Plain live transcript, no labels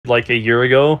like a year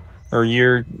ago, or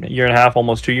year and a half,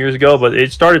 almost 2 years ago. But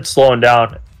it started slowing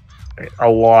down a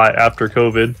lot after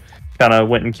COVID kind of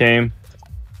went and came.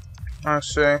 I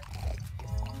see.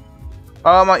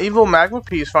 My evil magma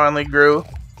peas finally grew.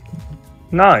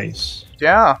 Nice.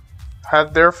 Yeah,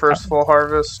 had their first full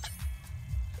harvest.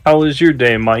 How was your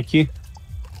day, Mikey?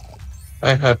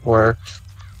 I had work.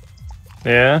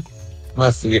 Yeah?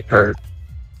 My feet hurt.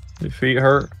 Your feet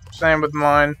hurt? Same with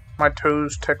mine. My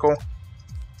toes tickle.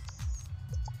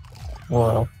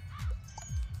 Well,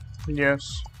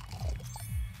 Yes.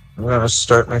 I'm gonna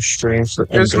start my streams.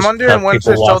 Is Monday and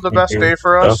Wednesday still the best day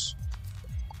for us?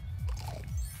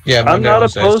 Yeah, I'm not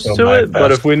opposed to it,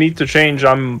 but if we need to change,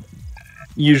 I'm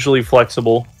usually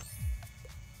flexible.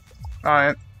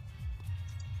 Alright.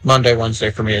 Monday,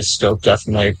 Wednesday for me is still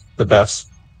definitely the best.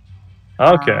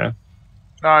 Okay.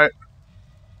 Alright.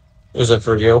 Is it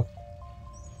for you?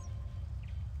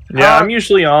 Yeah, I'm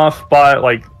usually off by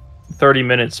like 30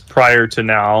 minutes prior to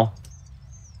now.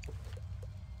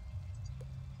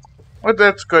 Well,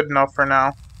 that's good enough for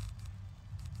now.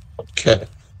 Okay.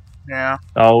 Yeah.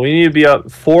 Oh, we need to be up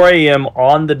 4 a.m.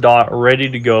 on the dot, ready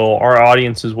to go. Our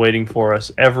audience is waiting for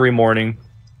us every morning.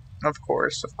 Of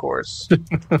course, of course.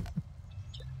 That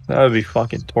would be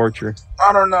fucking torture.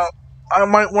 I don't know. I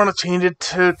might want to change it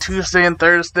to Tuesday and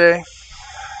Thursday.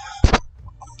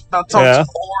 That sounds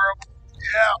horrible.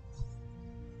 Yeah.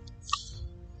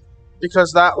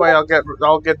 Because that way I'll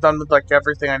get done with like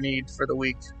everything I need for the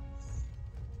week.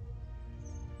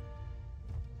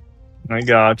 I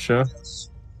gotcha.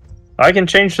 I can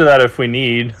change to that if we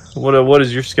need. What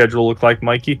does your schedule look like,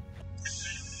 Mikey?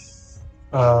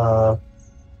 I'd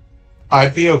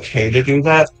be okay to do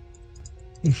that.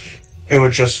 It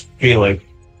would just be like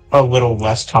a little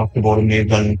less comfortable to me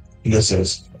than this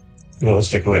is,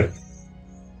 realistically.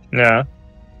 Yeah.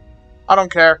 I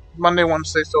don't care. Monday,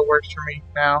 Wednesday still works for me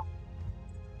now.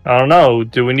 I don't know.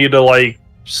 Do we need to like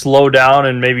slow down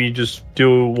and maybe just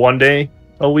do 1 day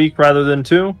a week rather than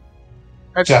 2?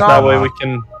 It's Yeah, not. That way we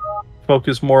can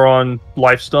focus more on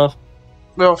life stuff.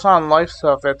 Well, it's not on life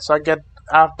stuff. It's I get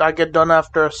done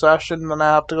after a session, then I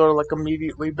have to go to like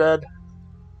immediately bed.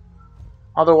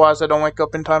 Otherwise, I don't wake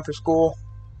up in time for school.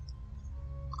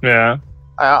 Yeah.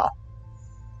 Yeah.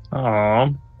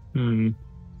 Oh.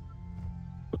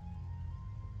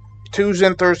 Tuesdays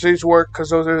and Thursdays work because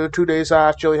those are the 2 days I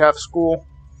actually have school.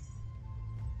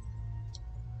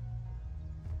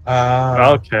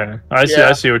 Okay.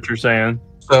 I see what you're saying.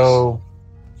 So,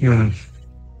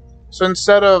 So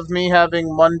instead of me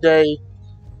having Monday,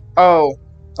 oh,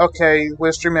 okay,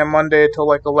 we're streaming on Monday till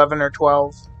like 11 or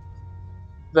 12.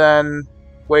 Then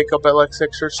wake up at like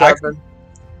 6 or 7.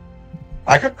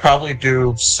 I could probably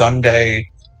do Sunday,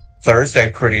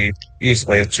 Thursday pretty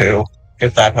easily too,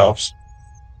 if that helps.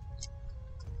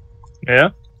 Yeah.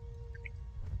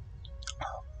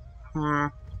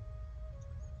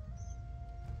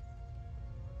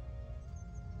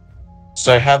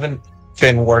 So I haven't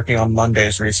been working on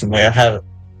Mondays recently.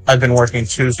 I've been working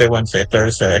Tuesday, Wednesday,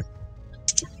 Thursday.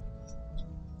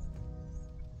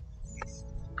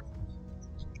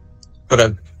 But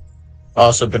I've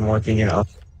also been working,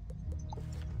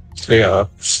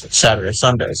 Saturday,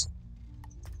 Sundays.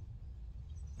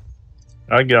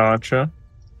 I gotcha.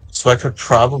 So I could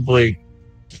probably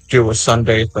do a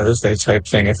Sunday, Thursday type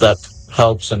thing if that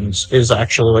helps and is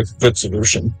actually like a good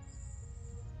solution.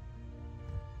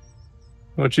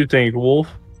 What you think, Wolf?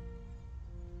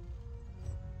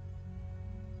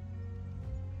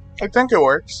 I think it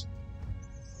works.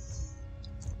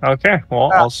 Okay,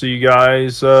 well, I'll see you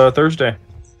guys Thursday.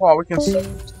 Well, we can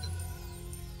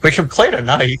play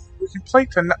tonight. We can play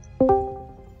tonight.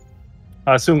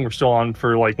 I assume we're still on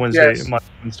for like Wednesday, Yes.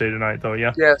 Wednesday tonight, though.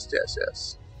 Yeah.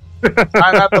 Yes. I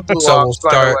got the blue So ops,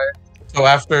 we'll by the start- way. So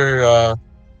after,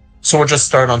 so we'll just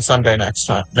start on Sunday next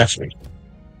week.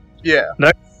 Yeah.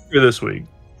 For this week.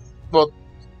 Well,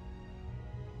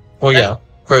 yeah,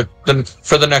 for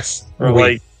the next Or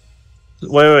week.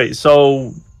 like, wait.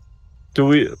 So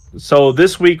So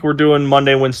this week we're doing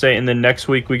Monday, Wednesday, and then next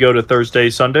week we go to Thursday,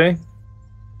 Sunday.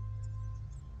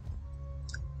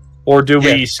 Or do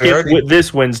we skip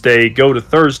this Wednesday, go to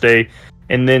Thursday,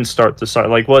 and then start the site?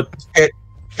 Like what? It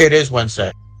is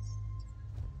Wednesday.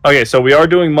 Okay, so we are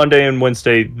doing Monday and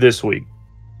Wednesday this week.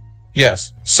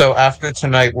 Yes. So after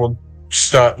tonight, we'll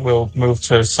move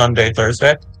to Sunday,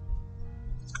 Thursday.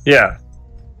 Yeah.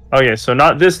 Okay, so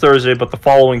not this Thursday, but the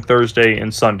following Thursday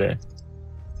and Sunday.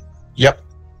 Yep.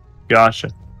 Gotcha.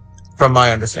 From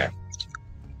my understanding.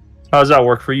 How does that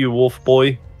work for you, Wolf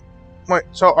Boy? Wait,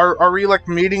 so are we like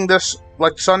meeting this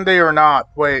like Sunday or not?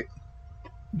 Wait.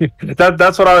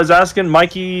 That's what I was asking.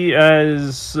 Mikey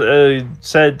has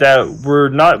said that we're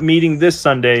not meeting this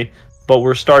Sunday, but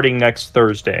we're starting next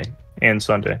Thursday and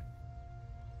Sunday.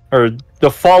 Or the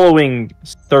following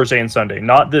Thursday and Sunday,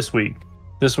 not this week.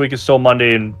 This week is still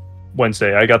Monday and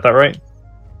Wednesday. I got that right?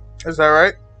 Is that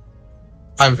right?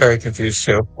 I'm very confused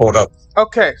too. Hold up.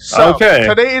 Okay, so Okay.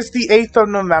 today is the 8th of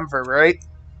November, right?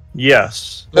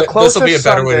 Yes. The This will be a closest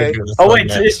better way Sunday- to do this. Oh wait,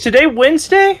 is today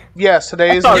Wednesday? Yes,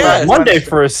 today I is thought it Yeah, was it's Monday Wednesday.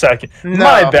 for a second. No.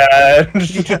 My bad.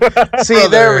 See,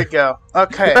 there we go.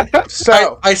 Okay,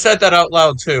 so I said that out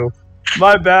loud too.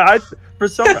 My bad.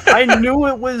 I knew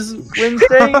it was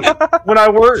Wednesday when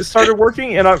I started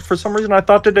working, and for some reason I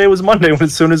thought today was Monday.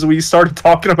 As soon as we started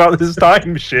talking about this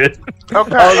time shit,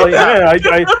 okay, I was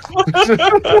like,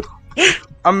 man,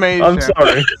 amazing. I'm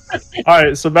sorry. All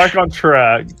right, so back on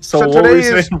track. So what today were we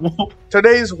is- saying?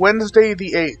 Today's Wednesday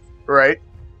the 8th, right?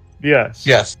 Yes.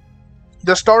 Yes.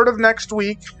 The start of next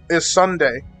week is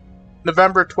Sunday,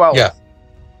 November 12th. Yeah.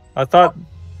 I thought.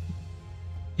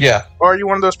 Yeah. Or are you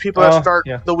one of those people that Oh, start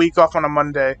yeah. the week off on a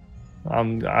Monday?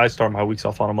 I start my weeks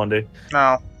off on a Monday.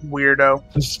 No, weirdo.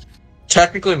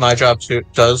 Technically, my job too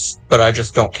does, but I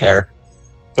just don't care.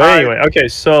 But anyway, okay.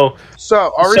 So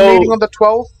So, are we So- meeting on the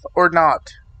 12th or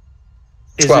not?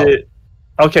 is 12. it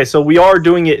okay? So we are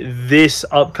doing it this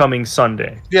upcoming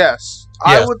Sunday. Yes.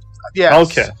 I Yes. would. Yes.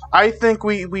 Okay. I think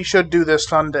we should do this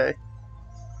Sunday.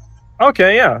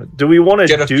 Okay, yeah. Do we want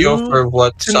Get a to feel for do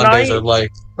what tonight, Sundays are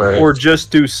like. For or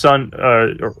just do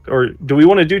or do we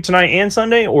want to do tonight and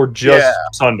Sunday, or just Yeah.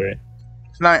 Sunday?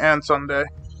 Tonight and Sunday.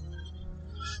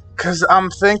 Because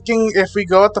I'm thinking if we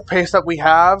go at the pace that we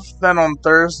have, then on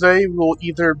Thursday we'll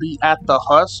either be at the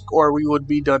Husk or we would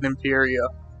be done Empyrea.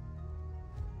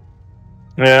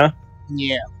 Yeah.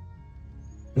 Yeah.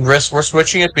 we're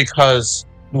switching it because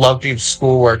Love Deep's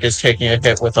schoolwork is taking a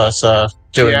hit with us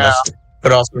doing Yeah. this,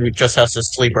 but also he just has to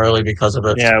sleep early because of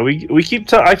it. Yeah, we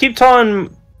keep I keep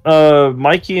telling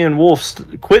Mikey and Wolf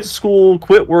quit school,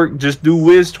 quit work, just do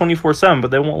Wiz 24/7,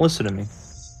 but they won't listen to me.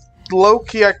 Low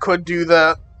key, I could do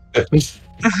that.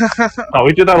 Oh,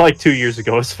 we did that like 2 years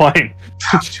ago. It's fine.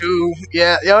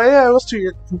 Yeah, it was 2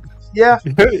 years. Yeah,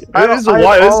 It I was had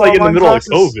it's all like in the online middle classes.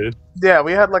 of COVID. yeah,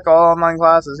 we had like all online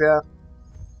classes, yeah.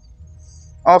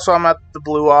 Also, I'm at the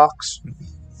Blue Ox.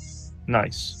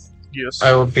 Nice. Yes.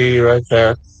 I will be right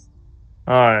there.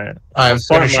 All right. I'm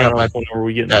Start finishing up my. whenever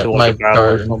we get yeah, into my like a battle or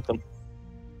garden. something.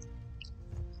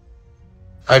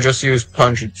 I just used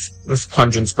pungent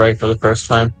spray for the first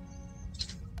time.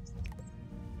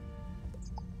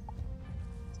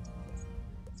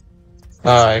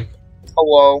 Hi.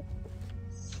 Hello.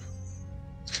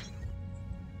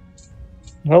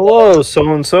 Hello,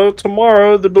 so and so.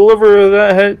 Tomorrow, the delivery of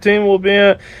that head team will be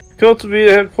at Cultivate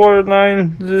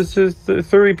headquarters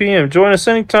 3 p.m. Join us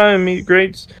anytime and meet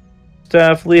great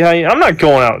staff. Lehigh. I'm not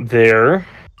going out there.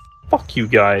 Fuck you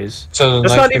guys. So the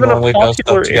That's night not we even a normally does stuff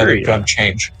popular together, area. gonna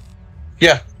change.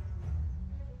 Yeah.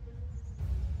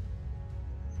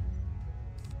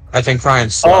 I think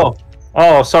Ryan's slow.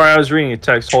 Oh, sorry. I was reading a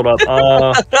text. Hold up.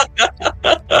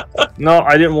 No,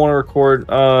 I didn't want to record.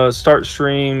 Start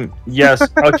stream. Yes.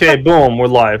 Okay. Boom. We're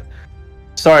live.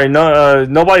 Sorry. No.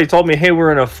 Nobody told me. Hey,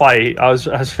 we're in a fight. I was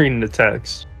reading the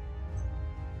text.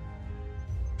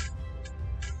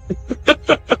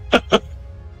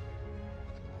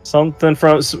 Something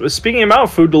from. Speaking about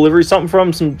food delivery, something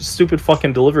from some stupid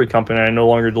fucking delivery company I no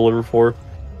longer deliver for.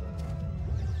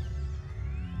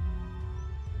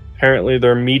 Apparently,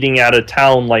 they're meeting at a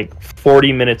town like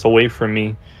 40 minutes away from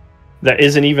me. That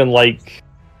isn't even like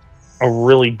a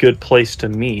really good place to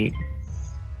meet.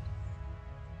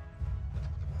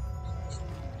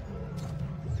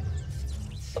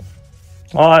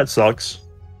 Oh, that sucks.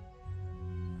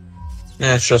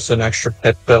 Yeah, it's just an extra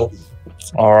pit built.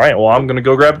 All right, well, I'm gonna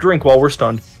go grab a drink while we're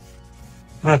stunned.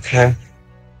 Okay.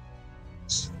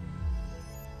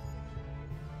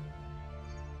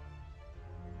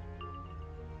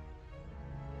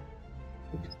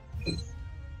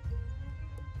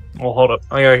 Well, hold up.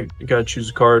 I gotta choose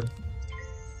a card.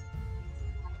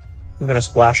 I'm gonna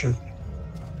splash him.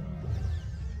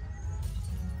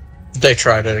 They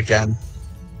tried it again.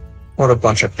 What a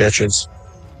bunch of bitches.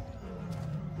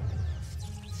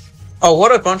 Oh,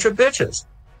 what a bunch of bitches.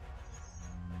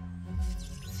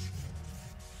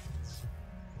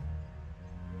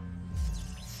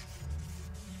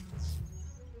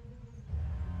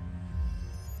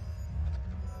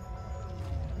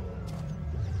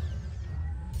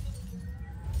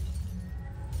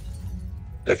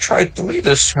 They tried 3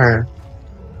 this turn.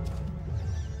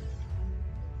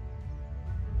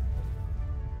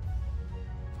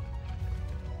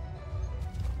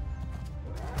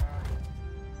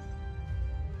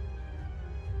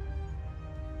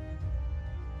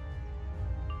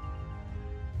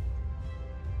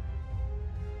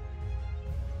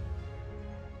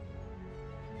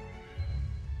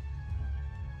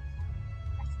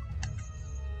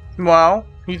 Well,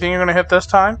 you think you're gonna hit this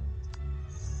time?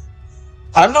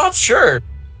 I'm not sure.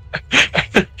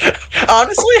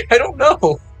 Honestly, I don't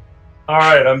know.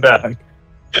 Alright, I'm back.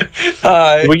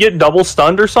 Hi. Did we get double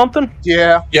stunned or something?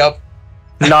 Yeah. Yep.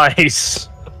 Nice.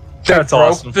 They That's broke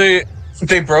awesome.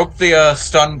 They broke the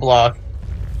stun block,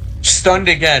 stunned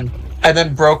again, and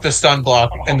then broke the stun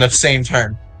block in the same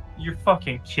turn. You're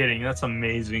fucking kidding. That's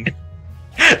amazing.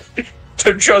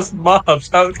 They're just mobs.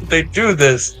 How did they do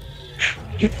this?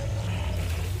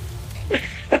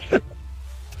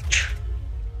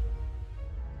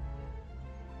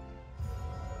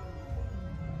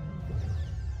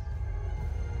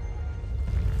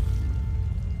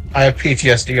 I have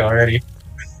PTSD already.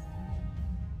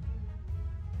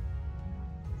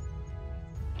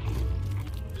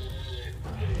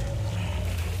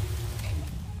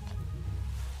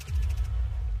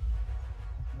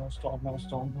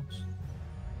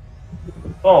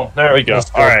 Oh, there we go. Let's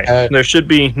go Alright. ahead. There should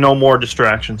be no more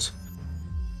distractions.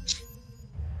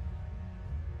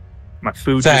 My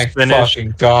food Thank just finished.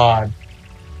 fucking God.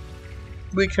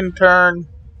 We can turn.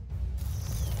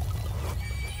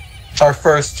 Our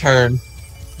first turn.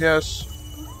 Yes.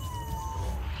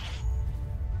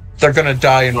 They're gonna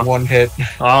die in one hit.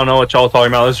 I don't know what y'all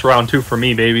talking about. This is round 2 for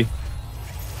me, baby.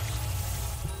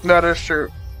 That is true.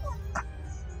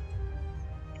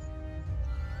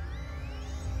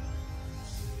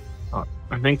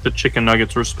 I think the chicken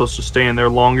nuggets were supposed to stay in there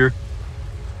longer.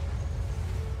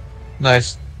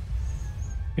 Nice.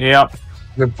 Yep.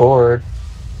 Good board.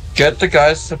 Get the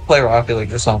guys to play Rocket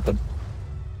League or something.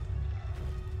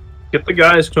 Get the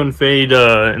guys to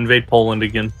invade Poland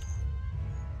again.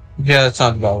 Yeah, that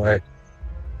sounds about right.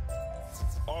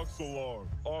 Ox alarm,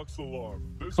 ox alarm.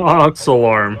 This Ox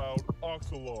alarm.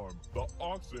 Ox alarm. The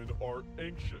oxen are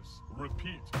anxious.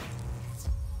 Repeat.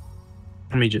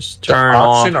 Let me just The turn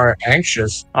oxen off. are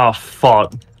anxious. Oh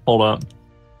fuck! Hold up.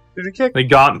 Did you kick? They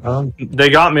got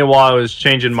me while I was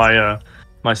changing my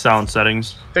my sound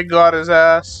settings. They got his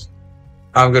ass.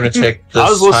 I'm gonna take this. I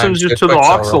was listening time just to the quick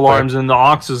ox real quick. alarms, and the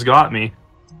oxes got me.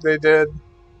 They did.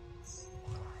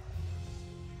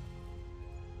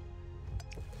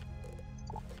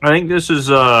 I think this is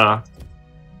no.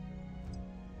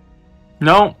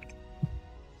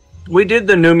 We did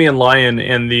the Numian lion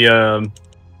and the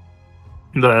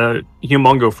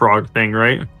humongo frog thing,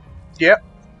 right? Yep.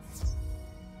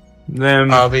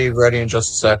 Then I'll be ready in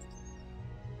just a sec.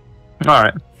 all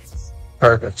right.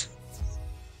 Perfect.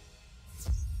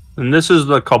 And this is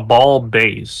the Cabal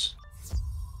base.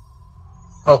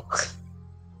 Oh.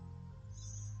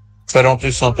 If I don't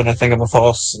do something, I think I'm gonna fall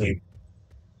asleep.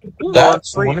 That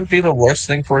Honestly. wouldn't be the worst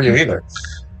thing for you either.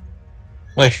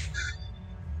 Like,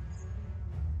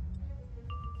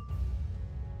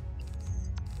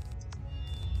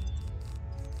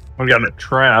 I've got a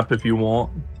trap if you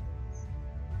want.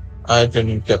 I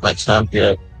didn't get my temp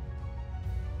yet.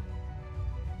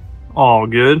 All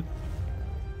good.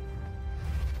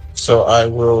 So I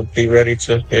will be ready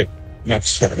to hit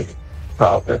next turn.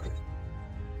 Probably.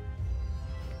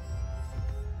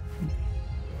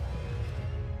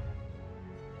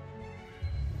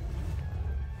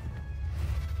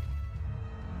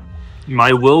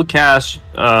 My will cast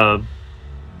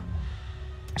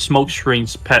smoke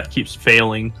screen's pet keeps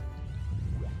failing.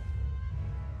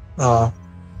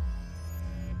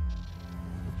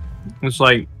 It's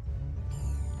like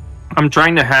I'm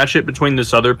trying to hash it between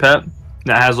this other pet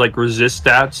that has like resist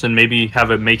stats and maybe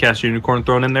have a Maycast unicorn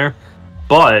thrown in there,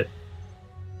 but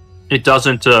it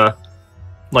doesn't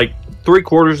like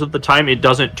 3/4 of the time it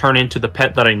doesn't turn into the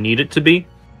pet that I need it to be.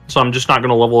 So I'm just not going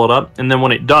to level it up. And then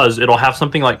when it does, it'll have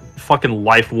something like fucking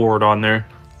Life Ward on there,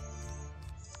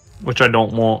 which I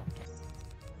don't want.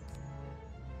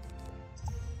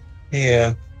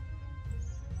 Yeah.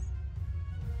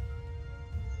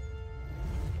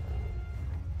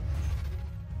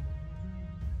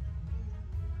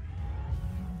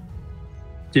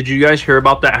 Did you guys hear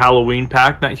about that Halloween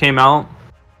pack that came out?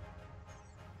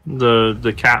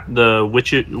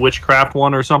 The witchcraft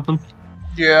one or something?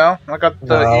 Yeah, I got the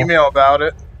Wow. email about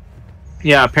it.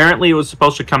 Yeah, apparently it was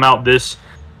supposed to come out this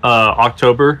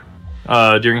October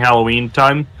during Halloween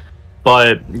time,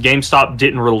 but GameStop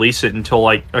didn't release it until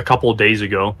like a couple of days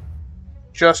ago.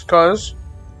 Just cause.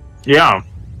 Yeah.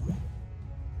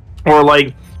 Or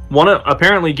like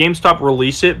apparently GameStop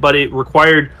released it, but it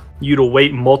required you to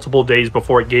wait multiple days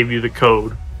before it gave you the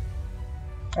code.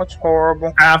 That's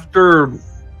horrible. After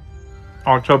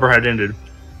October had ended.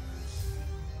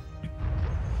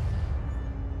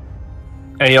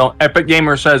 Hey, Epic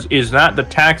Gamer says, is that the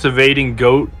tax evading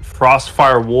goat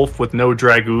Frostfire Wolf with no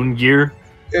Dragoon gear?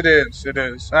 It is, it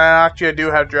is. Actually, I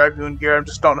do have Dragoon gear, I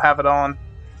just don't have it on.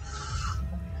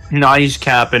 Nah, he's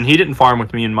capping. He didn't farm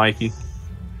with me and Mikey.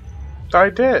 I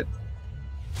did.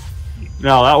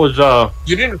 No, that was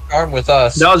You didn't farm with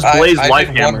us. That was Blaze I Life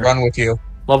did Hammer. one run with you.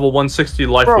 level 160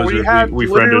 Life Bro, Wizard. we had we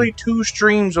literally friended. 2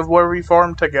 streams of where we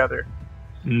farmed together.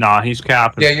 Nah, he's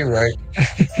capping. Yeah, you're right.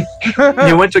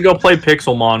 He went to go play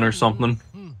Pixelmon or something.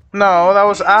 No, that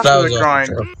was after That the was grind.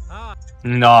 true.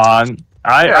 Nah,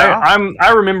 Yeah.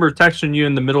 I remember texting you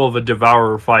in the middle of a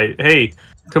Devourer fight. Hey,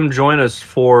 come join us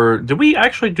for. Did we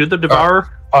actually do the Devourer?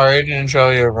 Alright, didn't show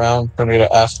you around for me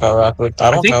to ask about rapid.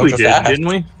 I don't think know, we just did, ask. didn't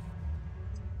we?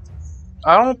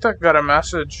 I don't think I got a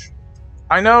message.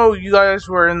 I know you guys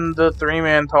were in the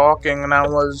 3-man talking, and I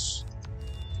was...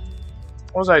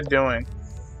 What was I doing?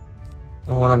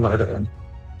 What am I doing?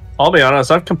 I'll be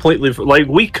honest. I've completely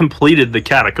we completed the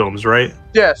catacombs, right?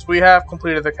 Yes, we have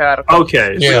completed the catacombs.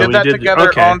 Okay, Yeah, We so did that together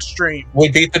okay. on stream. We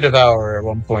beat the Devourer at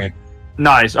one point.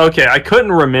 Nice. Okay, I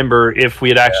couldn't remember if we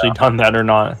had actually done that or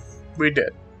not. We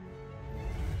did.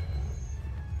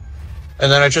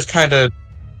 And then I just kind of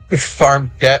farmed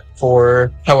debt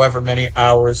for however many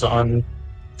hours on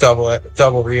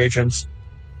double reagents.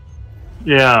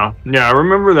 Yeah, I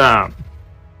remember that.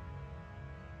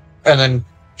 And then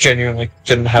genuinely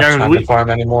didn't have Yeah, time to farm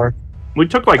anymore. We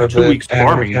took like Or 2 the weeks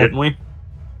farming, animal didn't we?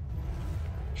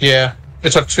 Yeah.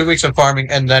 It took 2 weeks of farming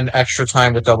and then extra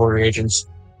time with double reagents.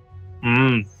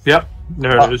 Yep.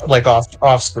 There it is. Like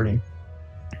off screen.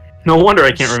 No wonder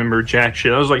I can't remember jack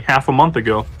shit. That was like half a month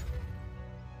ago.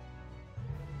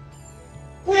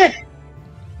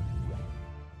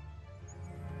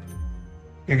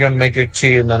 You're gonna make a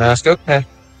tea and then ask, okay.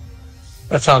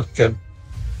 That sounds good.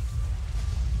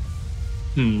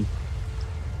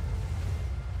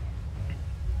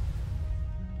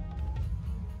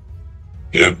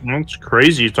 Yeah. That's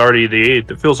crazy. It's already the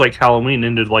 8th. It feels like Halloween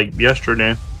ended like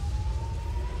yesterday.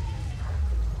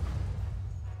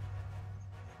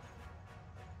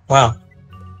 Wow.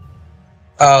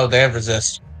 Oh, they have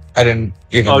resist. I didn't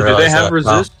even realize do they have that.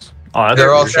 resist? Wow. Oh,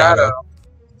 They're all that's shadow.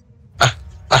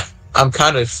 I'm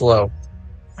kind of slow.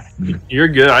 You're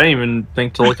good. I didn't even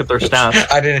think to look at their stats.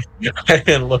 I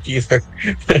didn't look either.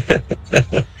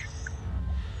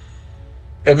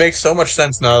 It makes so much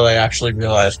sense now that I actually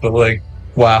realize, but like,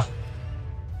 wow.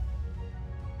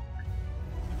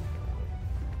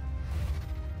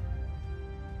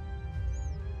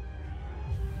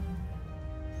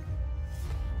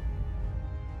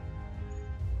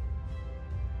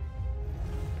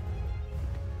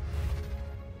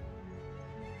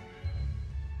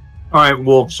 Alright,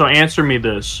 well, so answer me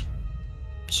this.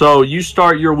 So you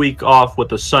start your week off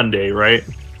with a Sunday, right?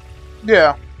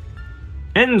 Yeah.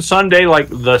 Isn't Sunday like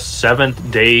the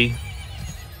 7th day?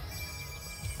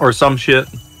 Or some shit?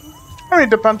 I mean, it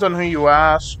depends on who you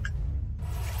ask.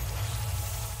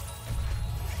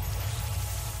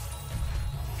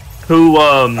 Who,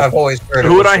 I've always heard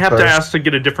who would I have to ask to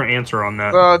get a different answer on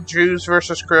that? Jews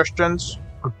versus Christians.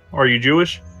 Are you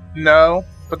Jewish? No,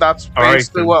 but that's Alright,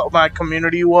 basically then. what my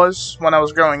community was when I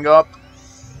was growing up.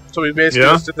 So we basically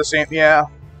Yeah? just did the same. Yeah.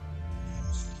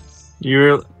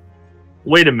 You're...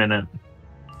 Wait a minute.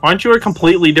 Aren't you a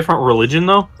completely different religion,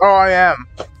 though? Oh, I am.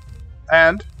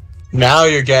 And? Now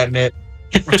you're getting it.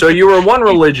 So you were one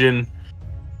religion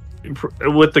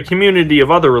with the community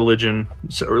of other religion,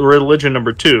 so religion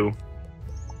number 2.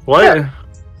 What? Yeah.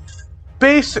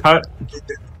 Basically,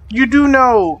 you do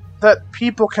know that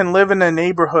people can live in a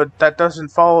neighborhood that doesn't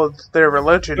follow their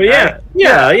religion, But right?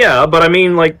 yeah. But I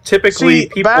mean, like, typically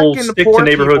See, back people in the stick poor to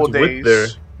neighborhoods people with their...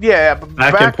 days, yeah, but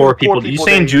Back in poor people. You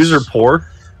saying days, Jews are poor?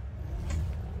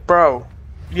 Bro,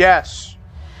 yes.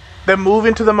 They move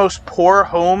into the most poor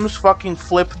homes, fucking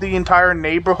flip the entire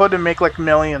neighborhood, and make like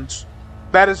millions.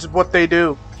 That is what they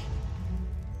do.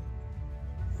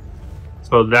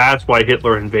 So that's why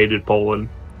Hitler invaded Poland.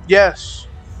 Yes.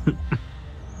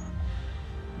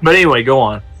 But anyway, go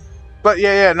on. But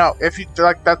yeah, no. If you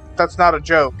like that's not a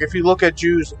joke. If you look at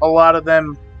Jews, a lot of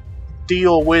them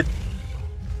deal with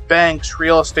banks,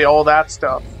 real estate, all that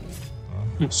stuff.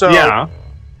 So Yeah.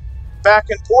 back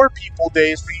in poor people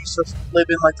days, we used to live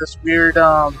in like this weird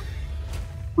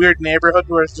neighborhood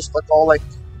where it's just like all like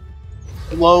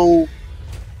low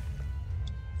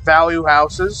value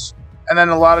houses, and then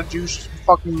a lot of Jews just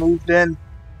fucking moved in,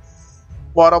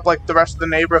 bought up like the rest of the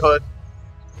neighborhood.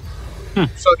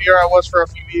 So here I was for a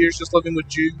few years just living with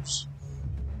Jews.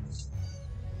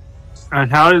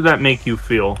 And how did that make you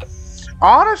feel?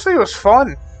 Honestly, it was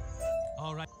fun.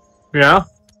 Yeah?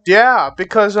 Yeah,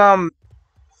 because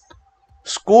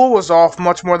school was off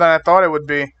much more than I thought it would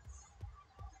be.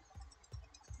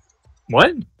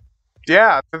 What?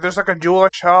 Yeah, there's like a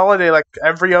Jewish holiday like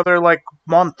every other like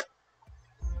month.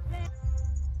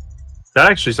 That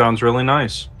actually sounds really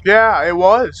nice. Yeah, it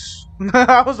was.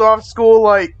 I was off school,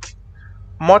 like,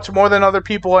 much more than other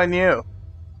people I knew.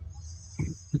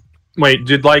 Wait,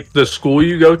 did, like, the school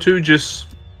you go to just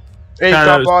It kind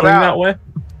got of bought swing out. that way?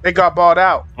 It got bought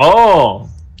out. Oh.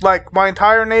 Like, my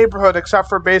entire neighborhood, except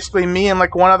for basically me and,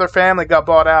 like, one other family, got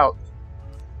bought out.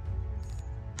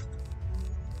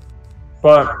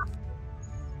 But,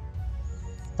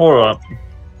 hold up.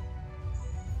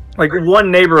 Like, one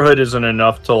neighborhood isn't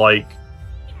enough to, like,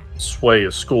 sway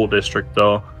a school district,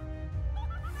 though.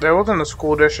 There wasn't a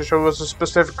school district, it was a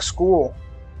specific school.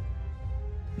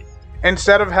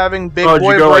 Instead of having big Did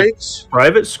boy you go, breaks... like,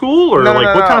 private school? Or, No, like,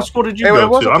 no, what no. kind of school did you It go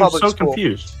was to? a I'm public so school.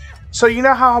 confused. So you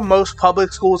know how most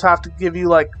public schools have to give you,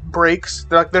 like, breaks?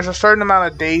 Like, there's a certain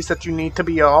amount of days that you need to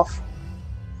be off.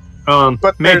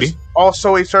 But maybe. there's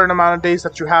also a certain amount of days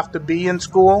that you have to be in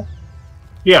school.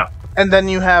 Yeah. And then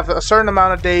you have a certain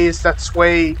amount of days that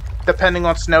sway depending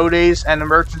on snow days and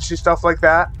emergency stuff like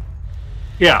that.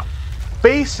 Yeah.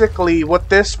 Basically, what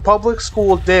this public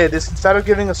school did is instead of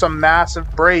giving us a massive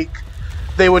break,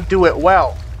 they would do it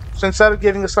well. So instead of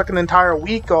giving us like an entire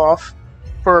week off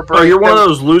for a break... Oh, you're one of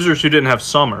those losers who didn't have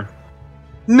summer.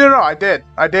 No, I did.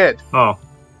 Oh.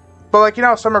 But like, you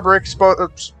know, summer break's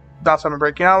not summer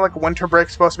break, you know, like winter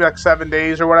break's supposed to be like 7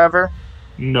 days or whatever?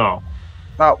 No.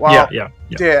 Oh, well, Yeah.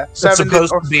 yeah. It's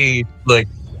supposed to be, like,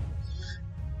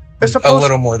 It's a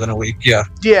little more than a week, yeah.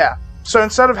 Yeah. So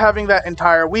instead of having that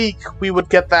entire week, we would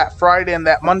get that Friday and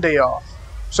that Monday off.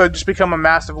 So it'd just become a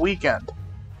massive weekend.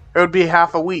 It would be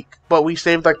half a week, but we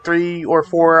saved like 3 or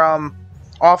 4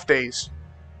 off days.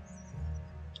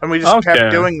 And we just kept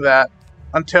doing that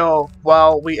until,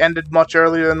 well, we ended much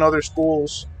earlier than other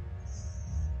schools.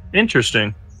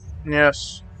 Interesting.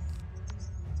 Yes.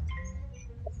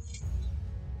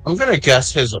 I'm gonna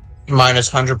guess his minus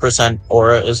 100%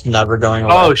 aura is never going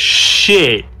away. Oh,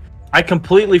 shit. I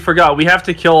completely forgot. We have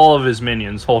to kill all of his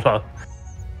minions. Hold up.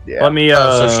 Yeah. Let me,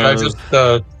 so should I just,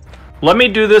 let me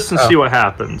do this and see what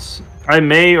happens. I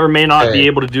may or may not be Hey.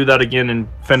 able to do that again and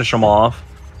finish them off.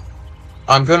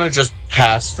 I'm gonna just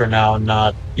pass for now and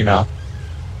not, you know,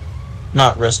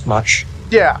 not risk much.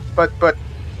 Yeah, but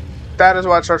that is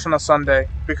why it starts on a Sunday.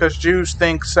 Because Jews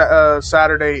think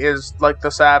Saturday is like the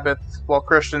Sabbath, while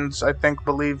Christians, I think,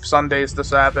 believe Sunday is the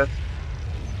Sabbath.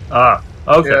 Ah,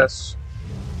 okay. Yes.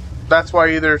 That's why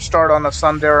you either start on a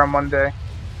Sunday or a Monday.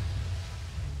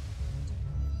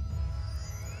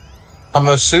 I'm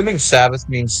assuming Sabbath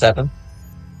means 7.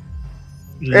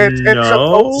 It's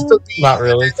supposed to be. Not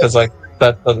really, because, like,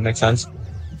 that doesn't make sense.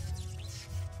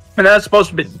 And that's supposed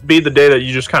to be the day that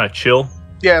you just kind of chill.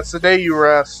 Yeah, it's the day you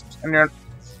rest, and you're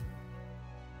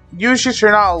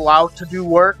not allowed to do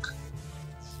work,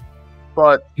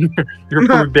 but You're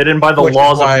forbidden by the Which is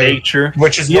laws why- of nature.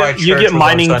 Which is You, why you church get was on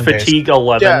mining Sundays. fatigue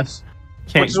 11. yes,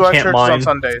 Can't, which is why can't church is mine. on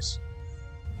Sundays.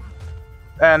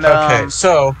 And Okay,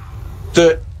 so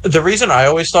the reason I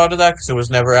always thought of that, because it was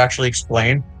never actually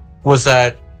explained, was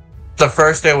that the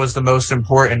first day was the most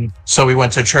important, so we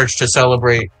went to church to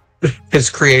celebrate his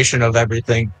creation of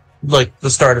everything, like the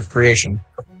start of creation.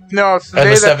 no, it's the And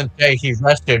day the that 7th day he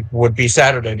rested would be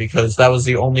Saturday, because that was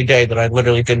the only day that I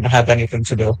literally didn't have anything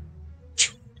to do.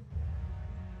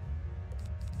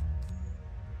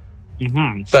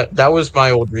 Mm-hmm. That was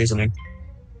my old reasoning.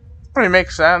 I mean,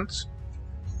 makes sense.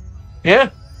 Yeah.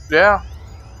 Yeah,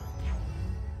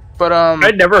 but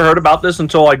I'd never heard about this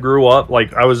until I grew up.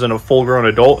 Like, I was in a full-grown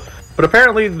adult. But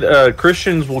apparently,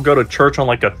 Christians will go to church on,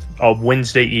 like, a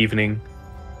Wednesday evening.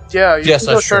 yeah, you Yes, can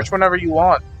go to that's church true. whenever you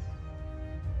want.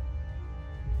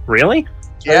 Really?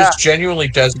 Yeah, There's genuinely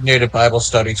designated Bible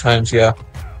study times, yeah.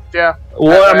 yeah,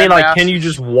 Well, I And mean, like, mass. can you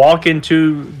just walk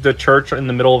into the church in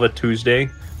the middle of a Tuesday?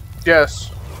 yes.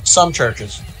 Some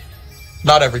churches.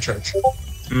 Not every church.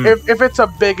 If it's a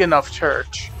big enough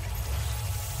church,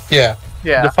 Yeah.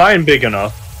 yeah. Define big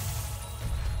enough.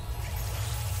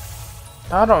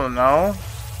 I don't know.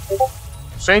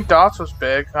 St. Dot's was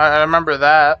big. I remember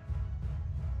that.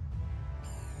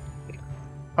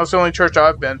 That's the only church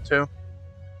I've been to.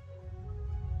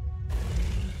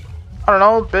 I don't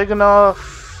know, big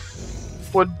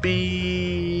enough would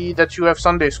be that you have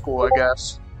Sunday school, I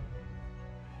guess.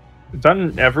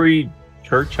 Doesn't every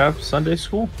church have Sunday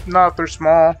school? Not if they're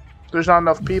small. There's not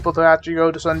enough people to actually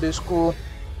go to Sunday school.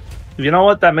 You know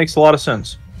what? That makes a lot of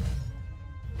sense.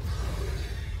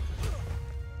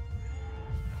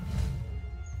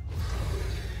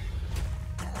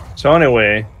 So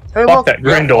anyway, Hey, fuck look, that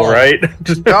Grindel, right?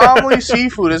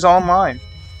 GodlySeafood is online.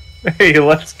 Hey,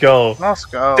 let's go. Let's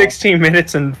go. 16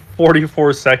 minutes and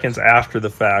 44 seconds after the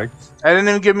fact. I didn't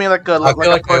even give me like a I feel like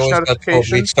I push always got told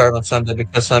notification. we'd start on Sunday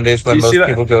because Sundays when You most see that?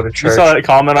 people go to church. You saw that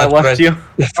comment I That's what left you?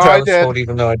 That's Oh, what I I was did. told,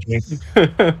 even though I didn't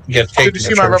get Did taken you to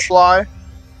see my church. reply?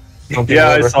 Don't Yeah,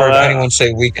 I ever saw heard that. anyone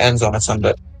say weekends on a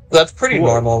Sunday. That's pretty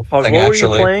normal What thing, were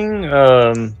actually. you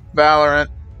playing? Valorant.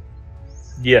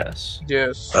 Yes.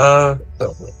 Yes.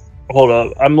 Hold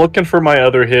up. I'm looking for my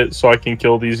other hit so I can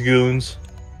kill these goons.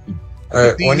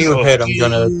 Alright, when you hit,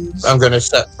 I'm gonna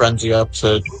set Frenzy up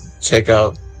to take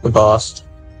out the boss.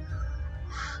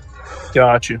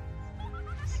 Got you.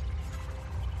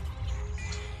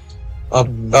 I'll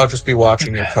just be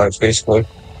watching your cards, basically.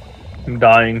 I'm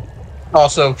dying.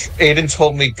 Also, Aiden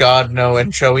told me God no,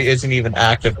 and Joey isn't even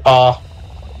active.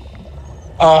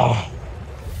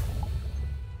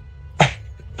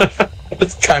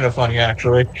 It's kind of funny,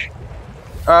 actually.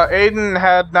 Aiden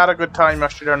had not a good time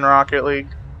yesterday in Rocket League.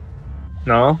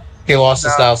 No? He lost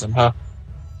his No. 1,000, huh?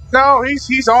 No,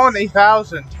 he's on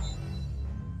 1,000.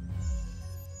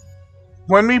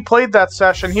 When we played that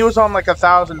session, he was on like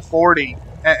 1,040,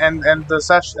 and the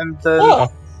session and the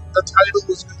title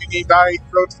was going to be by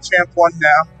Road to Champ 1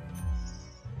 now.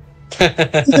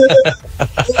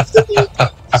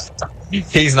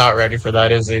 He's not ready for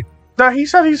that, is he? No, he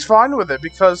said he's fine with it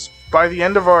because by the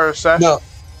end of our session,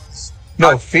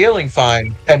 No, feeling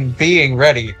fine and being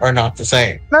ready are not the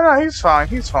same. no, he's fine.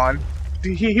 He's fine.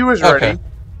 He was ready. Okay.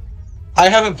 I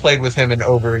haven't played with him in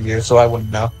over a year, so I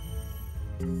wouldn't know.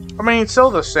 I mean, it's still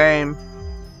the same.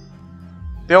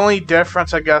 The only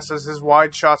difference, I guess, is his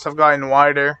wide shots have gotten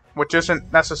wider, which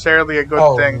isn't necessarily a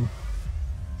good thing.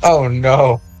 Oh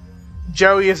no.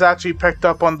 Joey has actually picked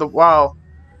up on the... Wow.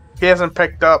 He hasn't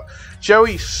picked up.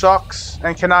 Joey sucks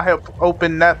and cannot help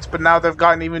open nets, but now they've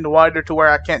gotten even wider to where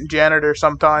I can't janitor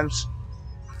sometimes.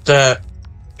 That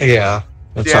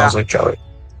sounds like Joey.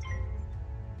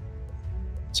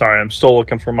 Sorry, I'm still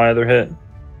looking for my other hit.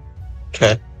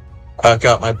 Okay. I've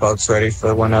got my bugs ready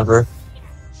for whenever.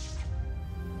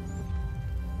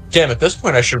 Damn, at this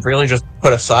point I should really just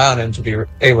put a Scion in to be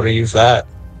able to use that.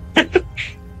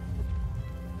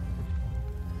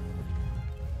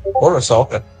 Or a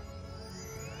Sulka.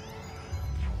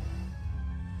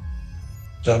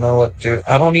 Don't know what to do.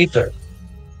 I don't either.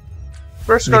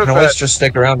 First You go can to bed. always just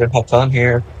stick around and have fun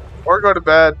here. Or go to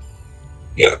bed.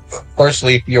 Yeah. Or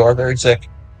sleep. You are very sick.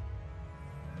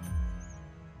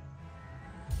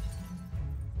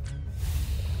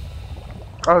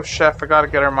 Oh shit, I forgot to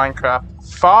get her Minecraft.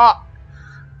 Fuck!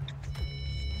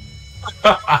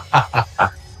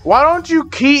 Why don't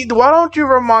you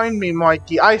remind me,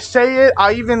 Mikey? I say it,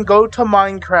 I even go to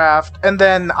Minecraft, and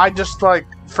then I just, like,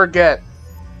 forget.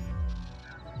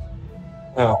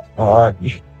 Oh, God.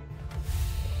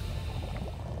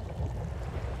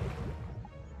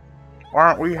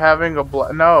 Aren't we having a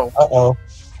no. Uh-oh.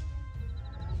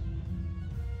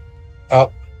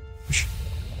 Oh.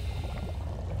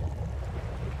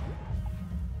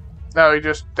 No, he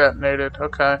just detonated.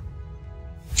 Okay.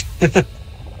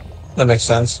 That makes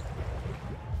sense.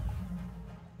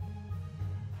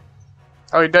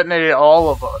 Oh, he detonated all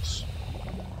of us.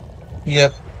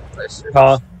 Yep. I see.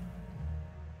 Oh.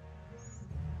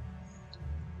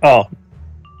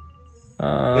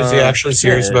 Is he actually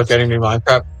serious about getting me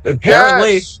Minecraft?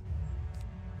 Apparently. Yes!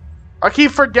 I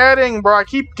keep forgetting, bro. I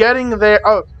keep getting there.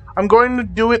 Oh, I'm going to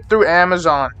do it through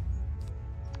Amazon.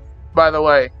 By the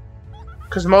way.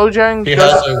 Because Mojang He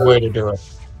has a way to do it.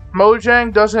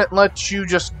 Mojang doesn't let you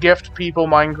just gift people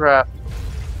Minecraft.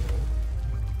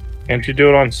 Can't you do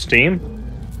it on Steam?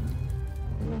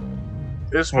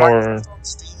 Is Or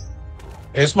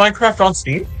Is Minecraft on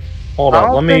Steam? hold I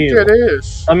on, don't think it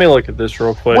is. let me look at this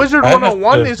real quick.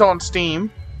 Wizard101 is on Steam.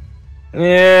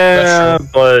 Yeah,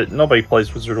 but nobody plays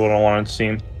Wizard101 on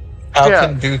Steam. How Yeah.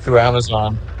 can do through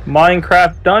Amazon?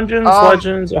 Minecraft Dungeons,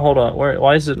 Legends. Hold on,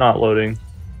 why is it not loading?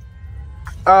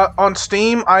 On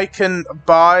Steam, I can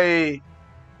buy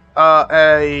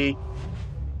a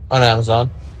On Amazon?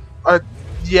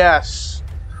 yes.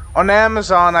 On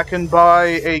Amazon, I can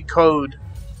buy a code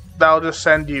that I'll just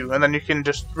send you, and then you can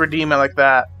just redeem it like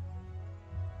that.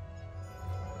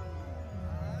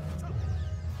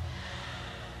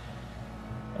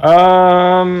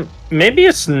 Maybe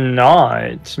it's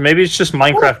not. Maybe it's just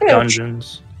Minecraft bitch.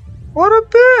 Dungeons. What a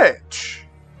bitch!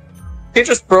 He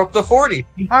just broke the 40.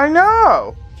 I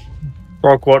know!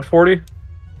 Broke what, 40?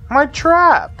 My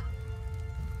trap!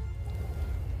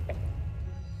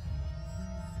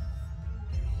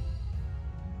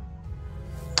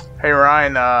 Hey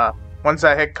Ryan, when's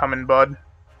that hit coming, bud?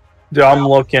 Dude, I'm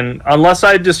looking. Unless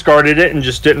I discarded it and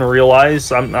just didn't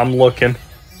realize, I'm looking.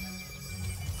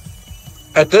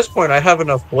 at this point, I have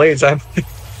enough blades. I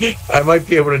might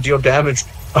be able to deal damage.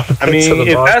 I mean,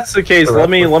 if that's the case, let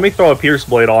me throw a pierce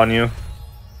blade on you.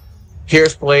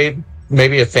 Pierce blade,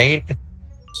 maybe a feint.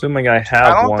 Assuming I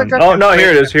have one. Think I oh no, here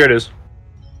it is. Here it is.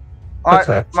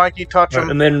 Alright, Mikey, touch him.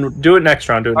 And then do it next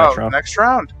round. Next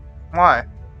round? Why?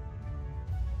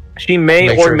 She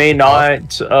may or may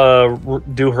not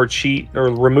do her cheat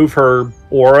or remove her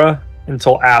aura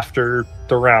until after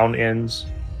the round ends.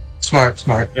 Smart.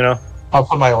 You know? I'll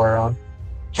put my aura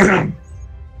on.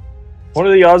 What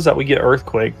are the odds that we get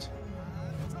earthquaked?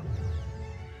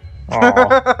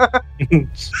 Aw.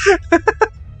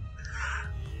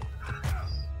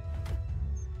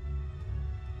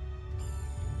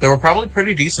 They were probably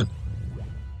pretty decent.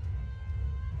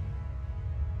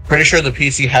 Pretty sure the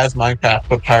PC has Minecraft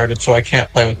but pirated, so I can't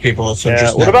play with people. So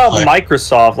just what about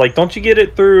Microsoft? Like, don't you get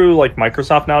it through like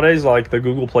Microsoft nowadays, like the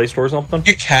Google Play Store or something?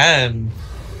 You can,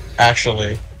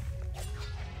 actually,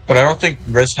 but I don't think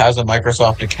Riz has a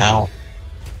Microsoft account.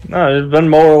 No, it's been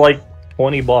more like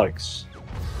 $20.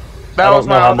 That was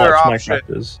my other option.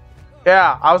 Minecraft is.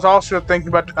 Yeah, I was also thinking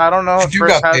about. I don't know if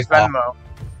Riz has Venmo.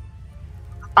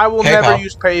 I will never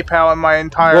use PayPal in my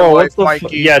entire life,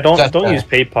 Mikey. Yeah, don't use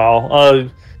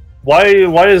PayPal.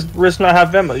 Why does Riz not have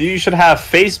Venmo? You should have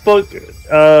Facebook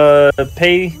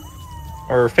Pay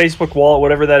or Facebook Wallet,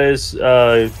 whatever that is,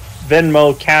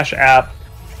 Venmo, Cash App,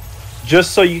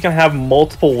 just so you can have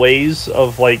multiple ways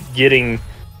of like getting,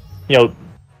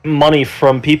 money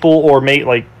from people, or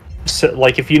like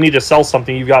if you need to sell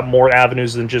something, you've got more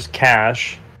avenues than just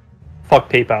cash.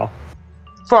 Fuck PayPal.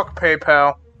 Fuck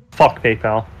PayPal. Fuck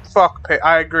PayPal.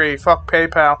 I agree. Fuck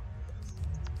PayPal.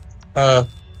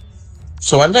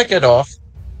 So when did I get off?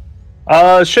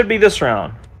 Should be this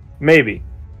round. Maybe.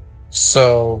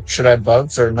 So, should I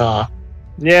bugs or not?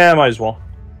 Yeah, might as well.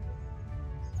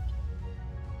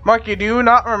 Mikey, do you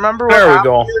not remember what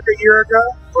happened a year ago?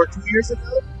 Or 2 years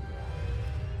ago?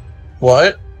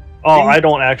 What? Oh, I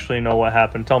don't actually know what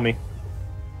happened. Tell me.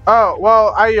 Oh,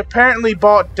 well, I apparently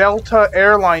bought Delta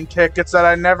airline tickets that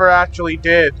I never actually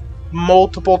did.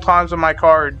 Multiple times on my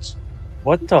cards.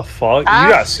 What the fuck? You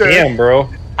got scammed, bro.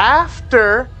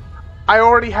 After I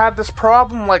already had this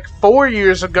problem like 4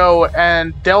 years ago,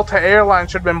 and Delta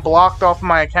Airlines should have been blocked off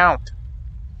my account.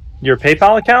 Your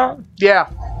PayPal account? Yeah.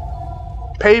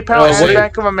 PayPal and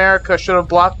Bank of America should have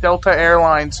blocked Delta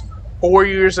Airlines 4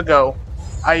 years ago.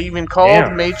 I even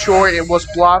called, made sure it was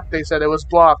blocked. They said it was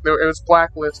blocked. It was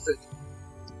blacklisted.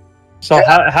 So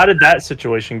how did that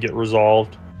situation get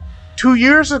resolved? 2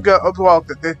 years ago, well,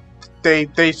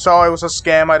 they saw it was a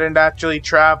scam. I didn't actually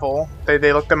travel.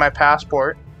 They looked at my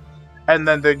passport, and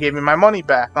then they gave me my money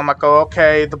back. I'm like, oh,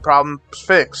 okay, the problem's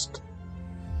fixed.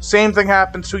 Same thing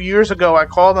happened 2 years ago. I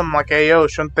called them like, hey, yo,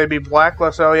 shouldn't they be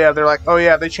blacklisted? Oh, yeah. They're like, oh,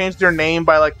 yeah, they changed their name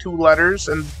by like 2 letters,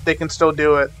 and they can still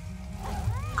do it.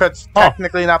 Because it's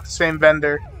technically not the same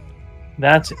vendor.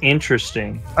 That's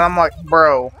interesting. And I'm like,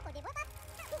 bro.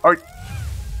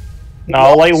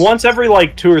 No, like once every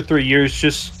like 2 or 3 years,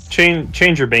 just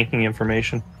change your banking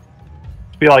information.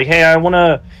 Be like, hey, I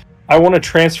wanna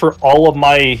transfer all of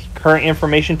my current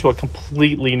information to a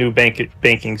completely new banking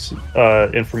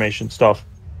information stuff.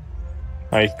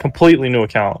 A completely new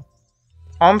account.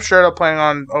 I'm sure they're planning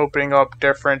on opening up a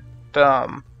different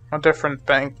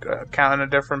bank account in a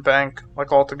different bank,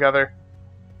 like altogether.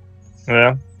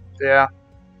 Yeah. Yeah.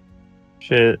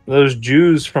 Shit, those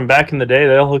Jews from back in the day,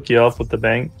 they'll hook you up with the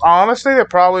bank. Honestly, they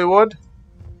probably would.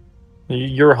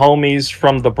 Your homies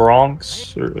from the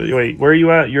Bronx. Wait, where are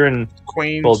you at? You're in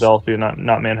Queens. Philadelphia, not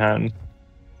Manhattan.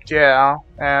 Yeah,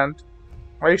 and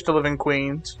I used to live in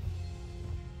Queens.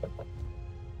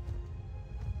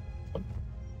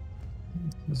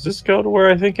 Does this go to where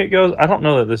I think it goes? I don't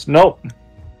know that this... Nope.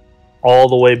 All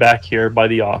the way back here by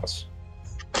the yachts.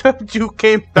 You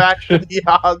came back to the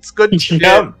yachts. Good shit.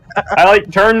 Yep. I like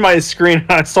turned my screen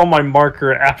and I saw my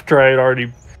marker after I had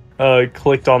already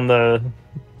clicked on the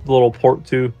little port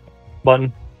 2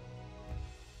 button.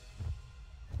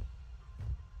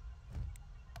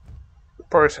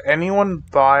 Does anyone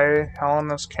buy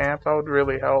Helena's Camp? That would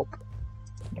really help.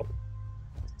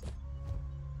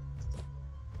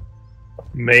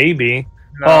 Maybe.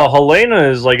 No. Oh, Helena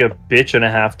is like a bitch and a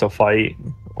half to fight.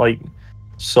 Like,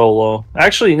 solo.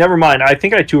 Actually, never mind. I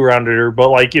think I 2-rounded her, but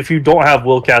like, if you don't have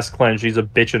Willcast Cleanse, she's a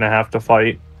bitch and a half to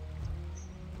fight.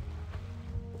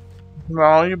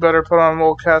 No, you better put on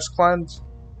Willcast Cleanse.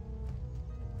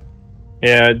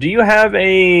 Yeah, do you have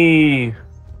a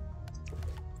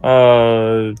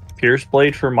Pierce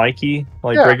Blade for Mikey?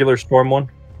 Like, regular Storm one?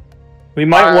 We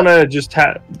might want to just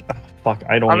have... fuck,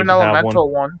 I don't even have one. an elemental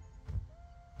one.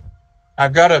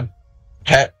 I've got a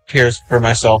pet Pierce for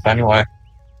myself anyway.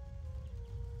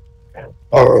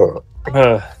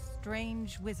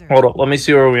 Strange wizard. Hold up. Let me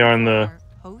see where we are in the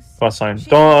quest line.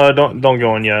 Don't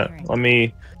go in yet. I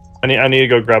need to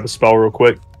go grab a spell real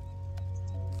quick.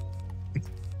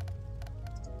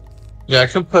 Yeah, I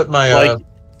could put my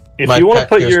if my you want to pet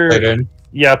put Pierce your Blade in.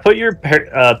 yeah, put your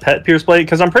pet Pierce Blade,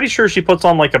 because I'm pretty sure she puts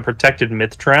on like a protected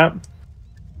myth trap.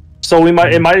 So it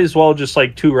might as well just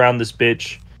like 2-round this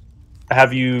bitch.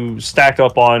 Have you stack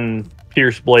up on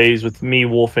Pierce Blades with me,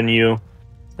 Wolf, and you,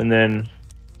 and then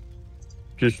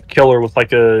just kill her with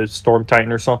like a Storm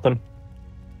Titan or something.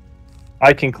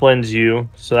 I can cleanse you,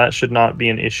 so that should not be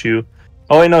an issue.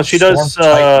 Oh wait, no, she does.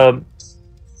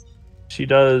 She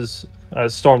does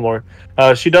Stormlord.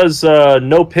 She does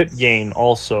no pip gain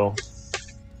also.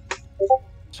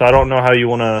 So I don't know how you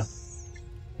want to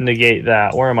negate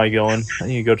that. Where am I going? I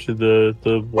need to go to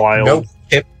the wild. No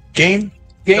pip gain.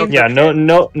 Yeah,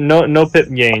 no pip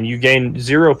gain. You gain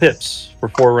 0 pips for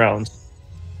 4 rounds.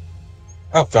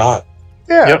 Oh god.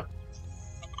 Yeah. Yep.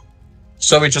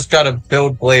 So we just gotta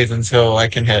build blades until I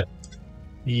can hit.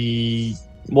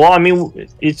 Well, I mean,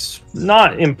 it's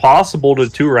not impossible to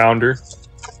 2-rounder.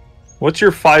 What's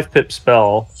your 5-pip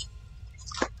spell?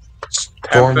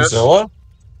 Stormzilla?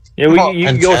 Yeah, you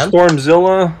can go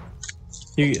Stormzilla.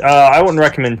 I wouldn't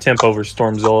recommend Temp over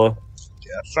Stormzilla.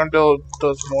 Yeah, Stormzilla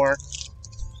does more.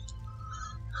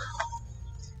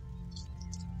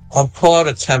 I'll pull out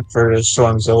a temp for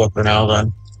Stormzilla for now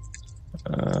then.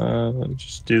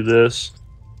 Just do this.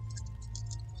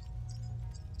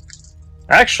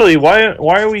 Actually, why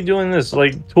are we doing this?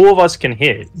 Like, 2 of us can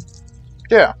hit.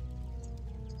 Yeah.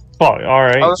 Oh,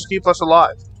 alright. I'll just keep us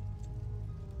alive.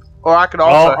 Or I could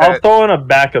also I'll hit. throw in a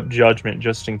backup judgment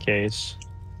just in case.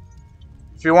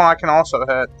 If you want, I can also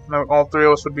hit. No, all 3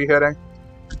 of us would be hitting.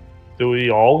 Do we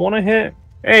all want to hit?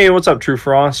 Hey, what's up, True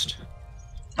Frost?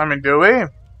 I mean, do we?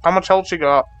 How much health you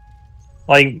got?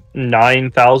 Like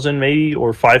 9,000 maybe,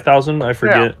 or 5,000, I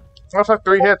forget. That's like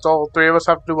 3 hits. All 3 of us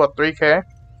have to do, what, 3k?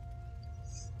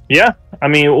 Yeah, I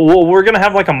mean, we're going to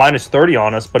have like a -30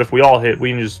 on us, but if we all hit,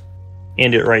 we can just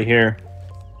end it right here.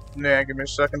 Yeah, give me a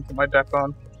second to put my deck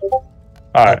on.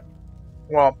 Alright.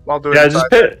 Well, I'll do it. Yeah,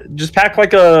 just pack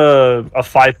like a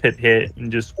 5-pip hit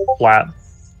and just flap.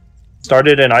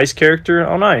 Started an ice character.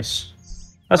 Oh, nice.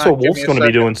 That's what Wolf's going to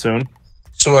be doing soon.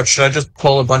 So what, should I just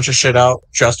pull a bunch of shit out,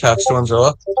 just have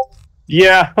Stormzilla?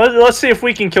 Yeah, let's see if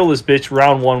we can kill this bitch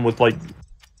round 1 with like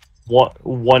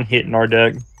one hit in our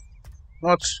deck.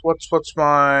 What's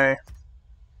my...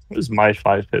 What is my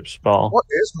 5-pip spell? What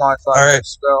is my 5-pip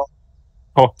spell?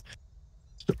 Oh,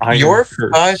 your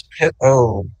 5-pip...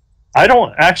 Oh. I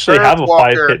don't actually have a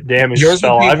 5-pip damage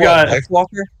spell. I've got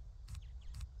Lifewalker?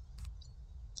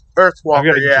 Earthwalker, I've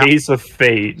got yeah. Gaze of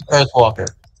Fate. Earthwalker.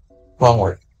 Wrong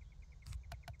word.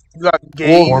 You got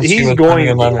Gaze. Well, he's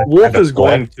going... Wolf is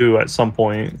going to at some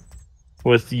point.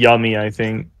 With Yummy, I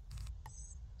think.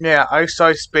 Yeah,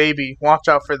 Ice Baby. Watch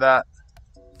out for that.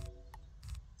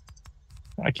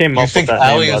 I came up with that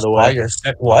name, by the way.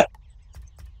 What?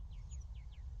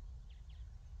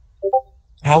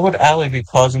 How would Allie be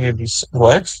causing you to be...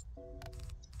 What?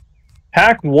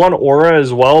 Pack 1 aura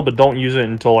as well, but don't use it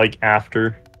until, like,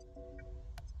 after.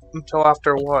 Until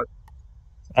after what?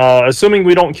 Assuming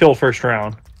we don't kill first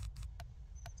round.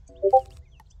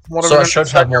 So I should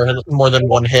have more than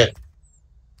 1 hit.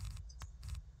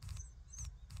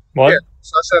 What? Yeah,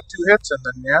 so I should have 2 hits and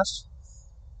then, yes?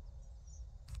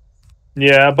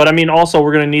 Yeah, but I mean, also,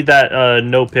 we're going to need that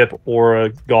no-pip aura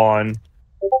gone.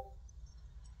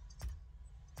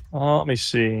 Let me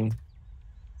see.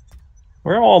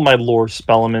 Where are all my lore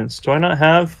spell elements? Do I not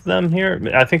have them here?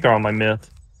 I think they're on my myth.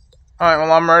 Alright,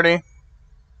 well, I'm ready.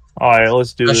 Alright,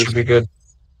 let's do this. That should be good.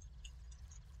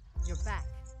 You're back.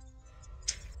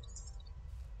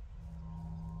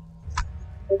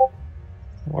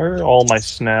 Where are all my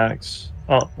snacks?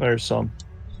 Oh, there's some.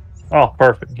 Oh,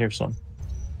 perfect. Here's some.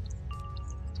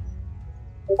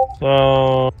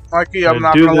 So... Mikey, I'm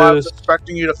not gonna lie, I was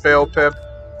expecting you to fail, Pip.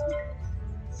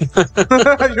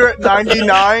 You're at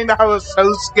 99? I was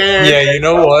so scared. Yeah, you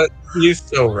know what? You're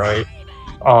so right.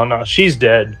 Oh no, she's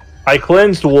dead. I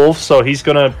cleansed Wolf, so he's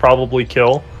gonna probably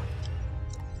kill.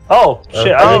 Oh,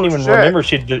 shit, I didn't even remember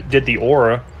she did the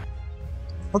aura.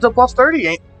 What's a plus 30,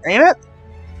 ain't it?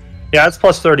 Yeah, it's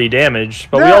plus 30 damage,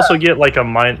 but we also get like a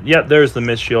mine. Yeah, there's the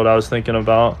mist shield I was thinking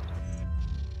about.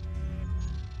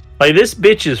 Like, this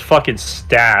bitch is fucking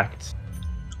stacked.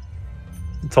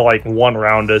 To like 1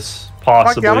 round us,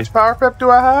 possibly. Mikey, how much power pip do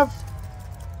I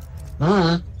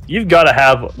have? You've got to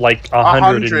have like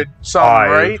 100 some,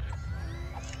 right?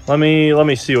 Let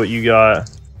me see what you got.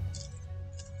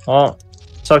 Oh,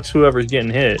 sucks whoever's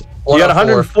getting hit. You got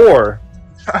 104.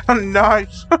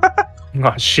 Nice.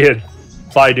 Oh shit.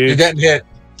 Bye, You're dude. getting hit.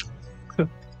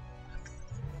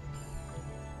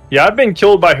 Yeah, I've been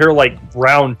killed by her like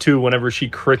round 2 whenever she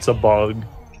crits a bug.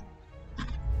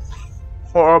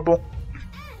 Horrible.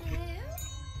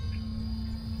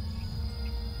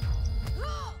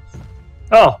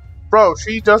 Oh, Bro,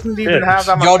 she doesn't even Shit. have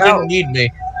that much Y'all health. didn't need me.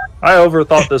 I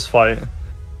overthought this fight.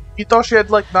 You thought she had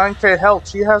like 9k health.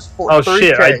 She has 3k. Oh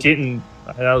shit, I didn't.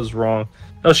 That was wrong.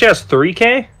 No, she has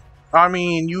 3k? I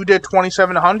mean, you did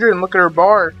 2700 and look at her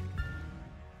bar.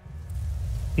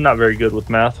 I'm not very good with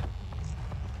math.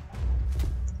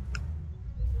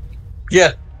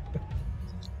 Yeah.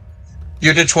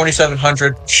 You did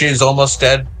 2,700. She's almost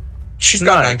dead. She's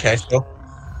got Nice. 9k still.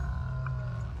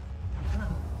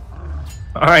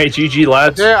 Alright, GG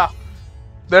lads. Yeah.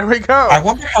 There we go. I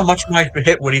wonder how much my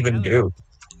hit would even do.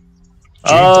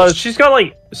 She's got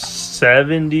like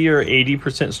 70 or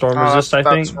 80% storm resist, I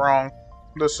think. That's wrong.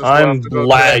 This is I'm what I have to go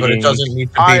lagging. But it doesn't need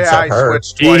to beat I her.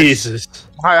 switched twice. Jesus.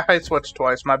 I switched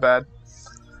twice. My bad.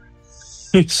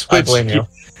 You I switched blame you.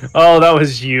 Oh, that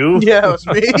was you? Yeah, it was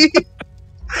me.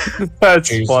 That's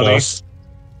Jesus. funny.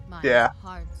 Yeah.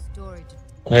 Hard story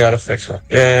to I gotta fix her.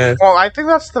 Yeah. Well, I think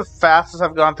that's the fastest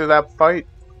I've gone through that fight.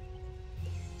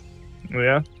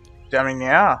 Yeah? I mean,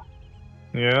 yeah.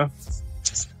 Yeah.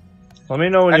 Let me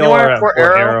know when Anyone y'all are at at Fort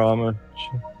Fort Arrow? Arrow. I'm gonna...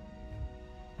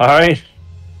 Alright.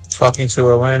 Talking to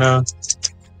Elena.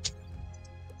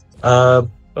 Oh.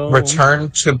 Return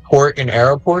to port in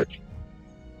airport.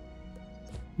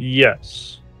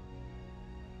 Yes.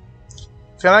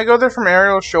 Can I go there from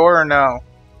aerial shore or no?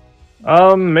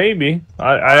 Maybe.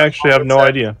 I actually have no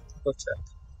idea. Let's check.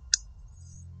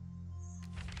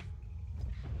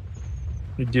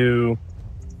 You do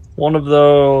one of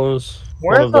those,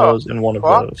 Where one of the those, and one of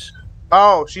fuck? those.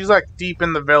 Oh, she's like deep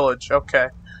in the village. Okay.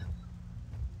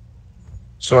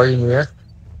 So are you near?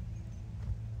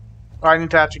 I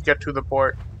need to actually get to the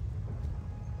port.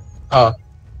 Oh,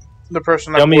 The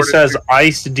person that Yummy boarded says me.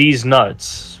 ice D's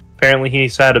nuts. Apparently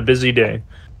he's had a busy day.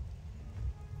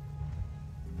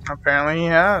 Apparently he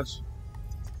has.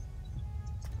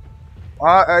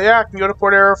 Yeah, I can go to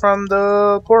Port Arrow from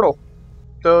the portal.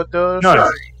 The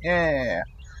Nice. Yeah.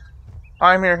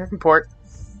 I'm here in port.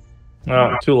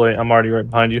 Oh, too late. I'm already right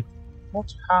behind you.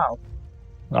 What's how?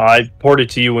 I ported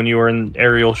to you when you were in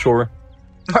aerial shore.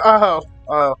 Oh.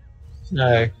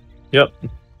 hey. Yep.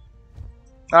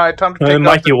 Alright, time to take And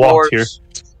out Mikey the walked dwarves.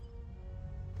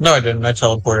 No, I didn't. I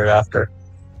teleported after.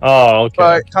 Oh, okay.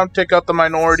 Alright, time to take out the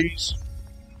minorities.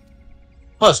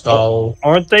 Let's go.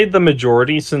 Aren't they the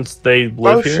majority since they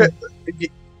live Oh here?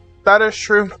 shit. That is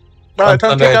true. On Alright,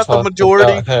 time to Sunday, take I out the talked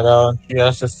majority. about Head she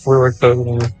asked if we were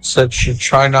coding and said she'd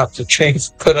try not to change,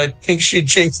 but I think she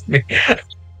jinxed me.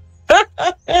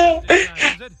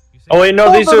 Oh wait, no,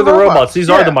 Oh, these they're are the robots. These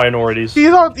are Yeah. the minorities.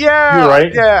 These are, yeah. You're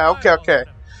right. Yeah, okay.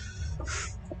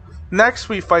 Next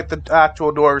we fight the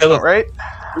actual dwarves, Hey, look. right?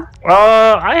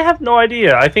 I have no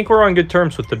idea. I think we're on good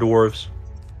terms with the dwarves.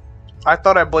 I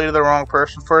thought I bladed the wrong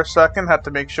person for a second. Had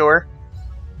to make sure.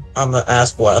 I'm gonna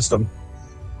ass blast him.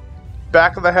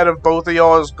 Back of the head of both of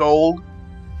y'all is gold.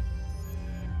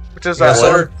 Which is Yes,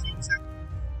 sir.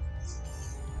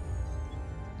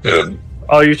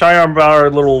 Oh, you're talking about our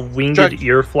little winged Check.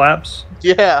 ear flaps?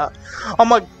 Yeah. I'm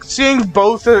like, seeing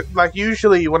both, like,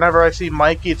 usually whenever I see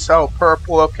Mikey, it's, oh,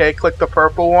 purple, okay, click the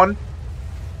purple one.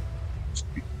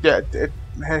 Yeah,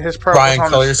 his purple's Brian, on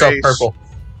color his yourself face. purple.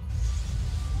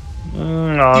 No,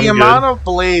 I'm The good. amount of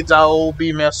blades I will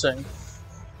be missing.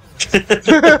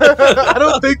 I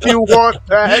don't think you want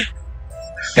that.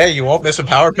 Hey, you won't miss a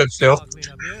power pip still.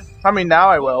 I mean, now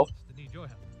I will.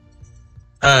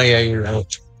 Oh, yeah, you're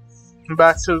right. I'm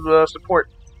back to the support.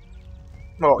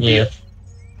 Well, Yeah.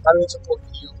 I didn't support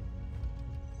you.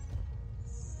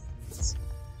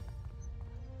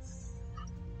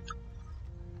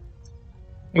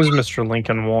 What does Mr.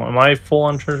 Lincoln want? Am I full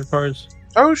on treasure cards?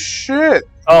 Oh shit!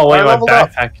 Oh wait, I my leveled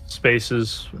up. backpack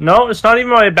spaces. No, it's not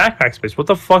even my backpack space. What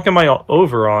the fuck am I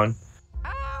over on?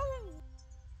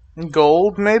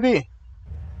 Gold, maybe?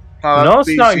 Oh, No, that's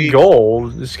it's not BC.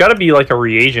 gold. It's got to be like a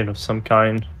reagent of some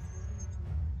kind.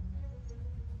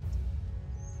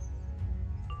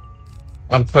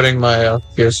 I'm putting my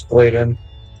Pierce blade in.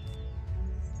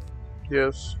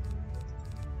 Yes.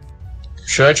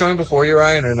 Should I join before you,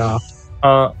 Ryan, or no?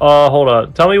 Hold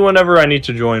on. Tell me whenever I need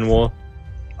to join, Will.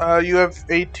 You have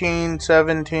 18,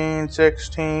 17,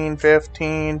 16,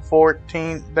 15,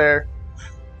 14, there.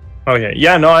 Okay.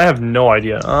 Yeah, no, I have no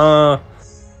idea. I'm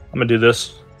gonna do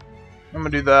this. I'm gonna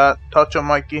do that. Touch on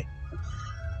Mikey.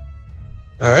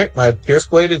 Alright, my Pierce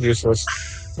blade is useless.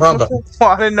 Wrong button. Well,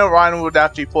 I didn't know Ryan would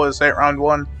actually pull his 8 round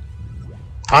one.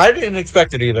 I didn't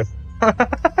expect it either.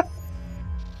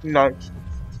 Nice.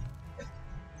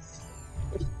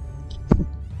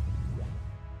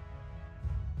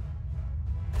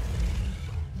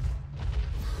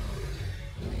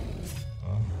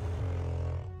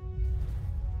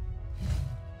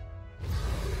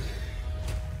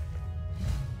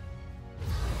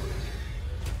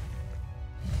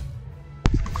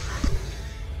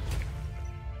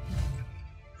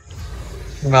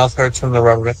 Your mouth hurts from the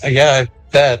rubber. Yeah, I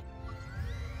bet.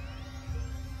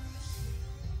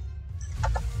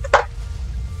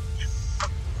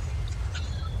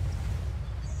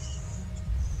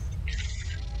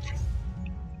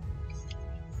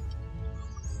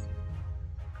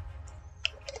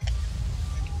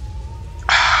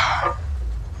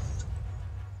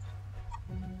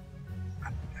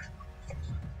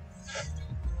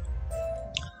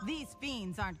 These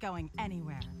fiends aren't going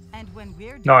anywhere. And when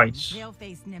we're done, Nice. they'll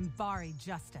face Nimbari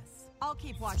justice. I'll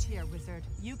keep watch here, Wizard.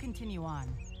 You continue on.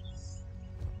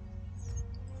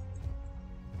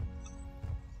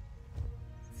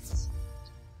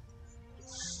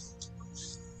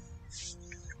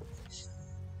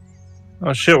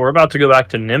 Oh shit, we're about to go back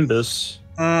to Nimbus.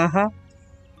 Mm-hmm.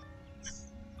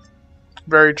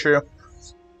 Very true.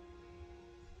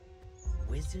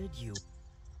 Wizard, you.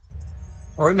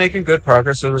 Are we making good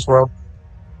progress in this world?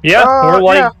 Yeah, we're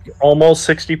like yeah. almost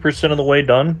 60% of the way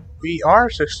done. We are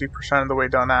 60% of the way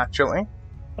done, actually.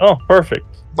 Oh, perfect.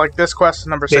 Like, this quest is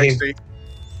number Okay. 60.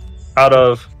 Out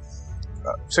of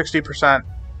 60%.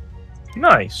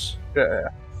 nice. Yeah.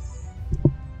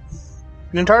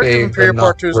 The entirety They of Empyrea are not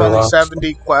Part 2 is only relaxed.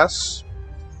 70 quests.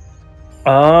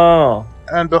 Oh,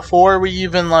 And before we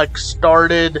even, like,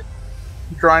 started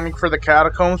grinding for the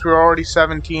catacombs, we were already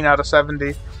 17 out of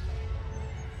 70.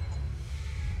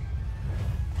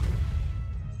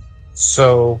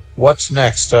 So, what's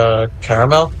next?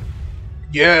 Caramel?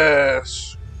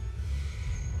 Yes!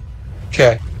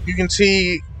 Okay. You can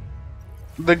see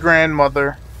the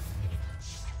grandmother.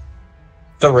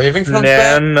 The Raven comes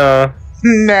back? Nan.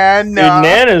 Nah, Dude, nah.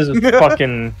 Nan is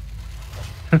fucking.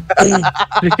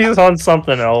 He's on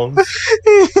something else.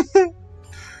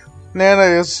 Nana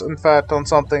is, in fact, on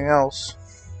something else.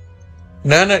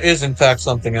 Nana is, in fact,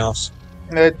 something else.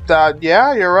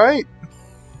 Yeah, you're right.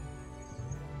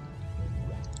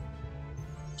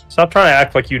 Stop trying to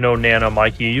act like you know Nana,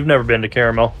 Mikey. You've never been to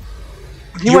Caramel.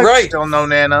 He You're might right. still know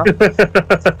Nana.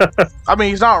 I mean,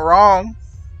 he's not wrong.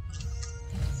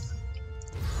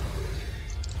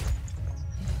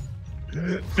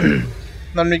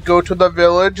 Then we go to the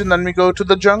village, and then we go to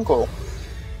the jungle.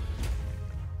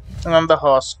 And then the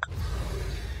husk.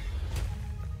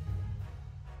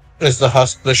 Is the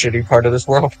husk the shitty part of this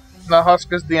world? The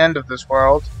husk is the end of this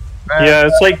world. And Yeah,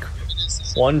 it's like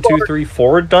 1, 2, 3,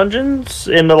 4 dungeons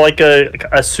in like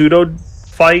a pseudo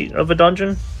fight of a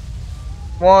dungeon.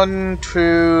 1,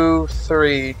 2,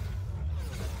 3,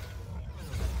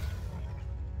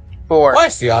 4. Why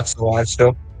is the Ox alive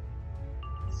still?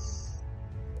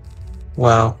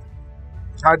 Wow.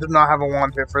 I did not have a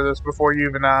wand hit for this before you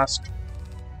even asked.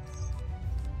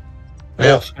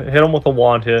 Yeah. Hit him with a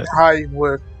wand hit. I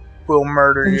will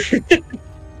murder you.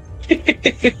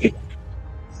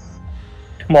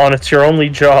 Come on, it's your only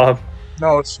job.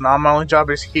 No, it's not. My only job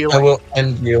is I healing. will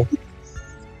end you.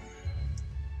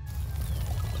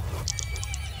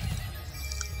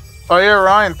 Oh yeah,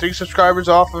 Ryan, 3 subscribers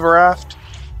off of Raft.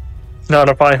 Not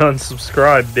if I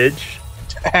unsubscribe, bitch.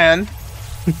 And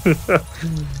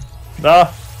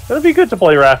Nah, it'll be good to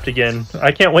play Raft again.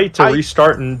 I can't wait to I-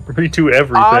 restart and redo I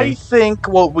everything. think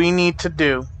what we need to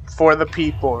do for the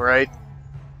people, right?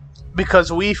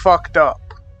 Because we fucked up.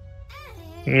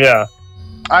 Yeah.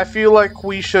 I feel like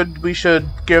we should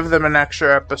give them an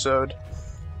extra episode.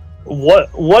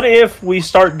 What if we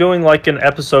start doing like an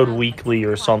episode weekly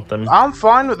or something? I'm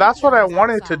fine with that's what I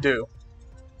wanted to do.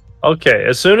 Okay,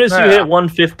 as soon as you Yeah. hit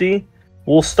 150,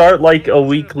 we'll start like a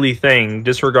weekly thing,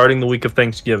 disregarding the week of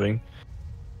Thanksgiving.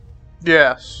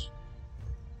 Yes.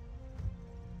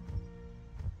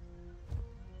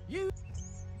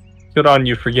 Good on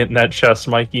you for getting that chest,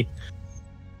 Mikey.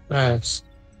 Thanks.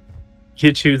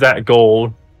 Get you that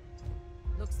gold.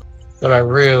 Looks like That I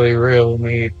really, really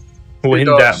need. Win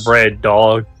does. that bread,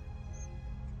 dog.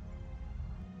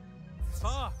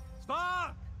 Spark!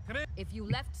 Spark! Come in! If you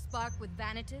left Spark with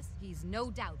Vanitas, he's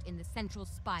no doubt in the central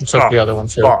spire. So the other one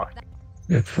too. Fuck.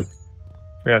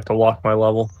 I have to lock my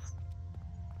level.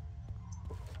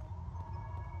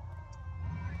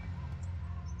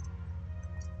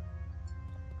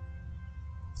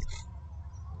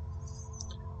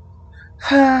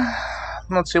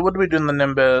 Let's see, what do we do in the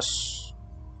Nimbus?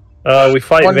 We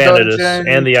fight One Vanitas dungeon,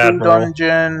 and the 2 Admiral.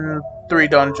 dungeon, 3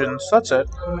 dungeons. That's it.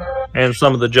 And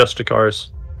some of the Justicars.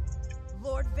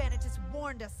 Lord Vanitas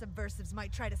warned us subversives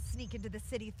might try to sneak into the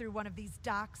city through one of these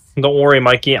docks. Don't worry,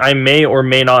 Mikey. I may or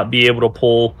may not be able to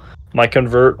pull my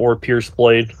Convert or Pierce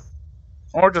Blade.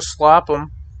 Or just slap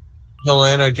them.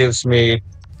 Helena gives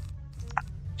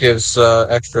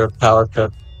extra power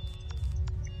cut.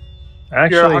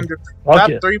 Actually,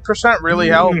 that 3% really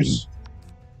helps.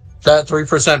 That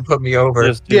 3% put me over.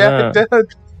 Just do Yeah, that. it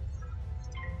did.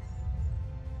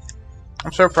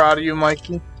 I'm so proud of you,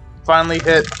 Mikey. Finally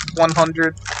hit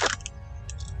 100.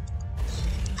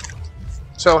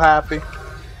 So happy.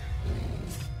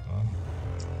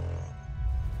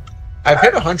 I've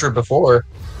hit 100 before.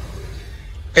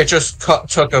 It just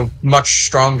took a much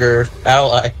stronger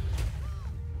ally.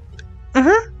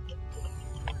 Mm-hmm.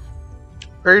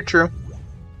 Very true.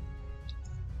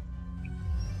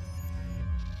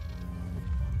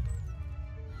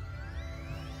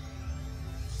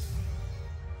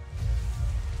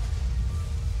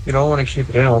 You don't want to keep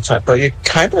it in all the time, but you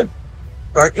kind of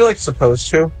aren't you like supposed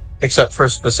to, except for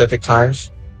specific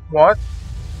times. What?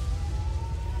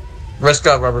 Risk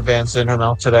got rubber bands in her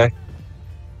mouth today.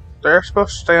 They're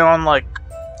supposed to stay on, like,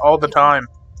 all the time.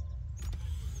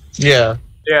 Yeah.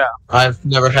 Yeah. I've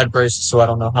never had braces, so I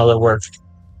don't know how that works.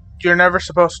 You're never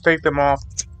supposed to take them off.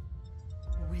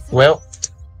 Well,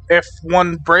 If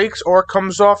one breaks or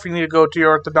comes off, you need to go to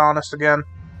your orthodontist again.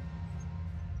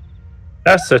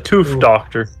 That's a tooth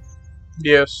doctor.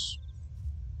 Yes.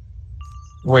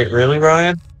 wait, really,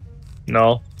 Ryan?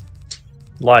 No.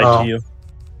 Lied Oh. to you.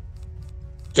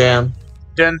 Damn.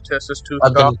 Dentist is tooth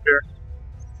I've been- doctor.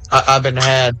 I've been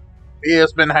had. He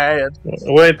has been had.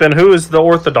 Wait, then who is the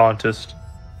orthodontist?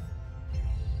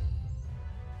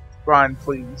 Ryan,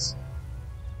 please.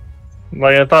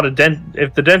 Like, I thought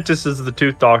if the dentist is the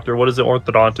tooth doctor, what does the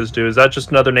orthodontist do? Is that just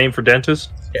another name for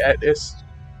dentist? Yeah, it is.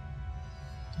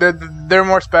 They're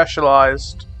more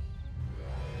specialized.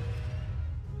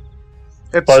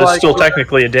 It's But like, it's still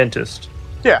technically a dentist.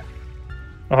 Yeah.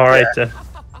 Alright Yeah. then.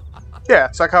 Yeah,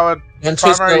 it's like how a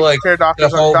Dentists primary are like care the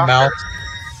doctors whole are mouth. doctors.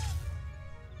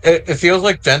 It feels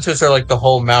like dentists are like the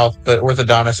whole mouth, but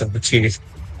orthodontists are the teeth.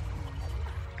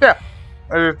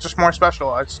 They're just more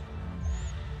specialized.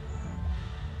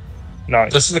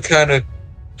 Nice. This is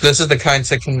the kind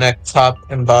to connect top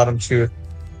and bottom tooth,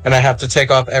 and I have to take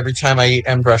off every time I eat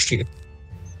and brush teeth.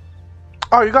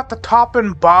 Oh, you got the top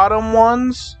and bottom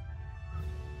ones?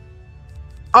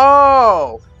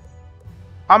 Oh!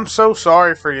 I'm so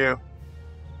sorry for you.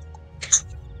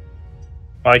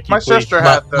 Mikey, My please. sister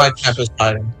had those. My temp is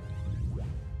hiding.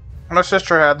 My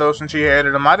sister had those and she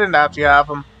hated them. I didn't actually have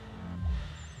them.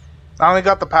 I only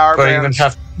got the power But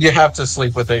bands. you have to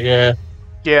sleep with it, yeah.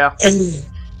 Yeah.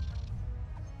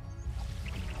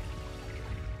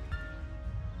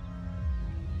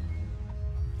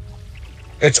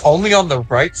 It's only on the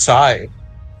right side.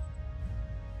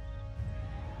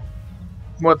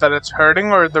 What, that it's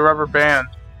hurting or the rubber band?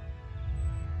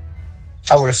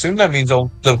 I would assume that means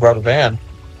the rubber band.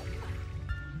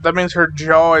 That means her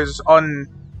jaw is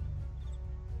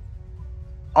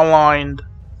aligned.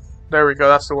 There we go,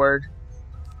 that's the word.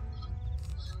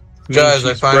 Guys, I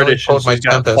She's finally British pulled and my she's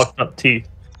got tempest. fucked up teeth.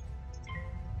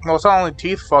 Well, it's not only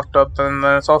teeth fucked up, then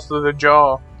it's also the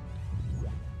jaw.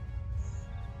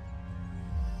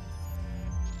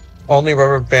 Only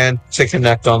rubber band to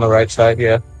connect on the right side,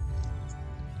 yeah.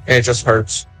 And it just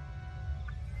hurts.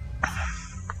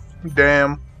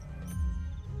 Damn.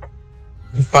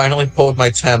 Finally pulled my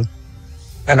temp.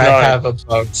 And I Nice. have a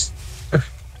bugs.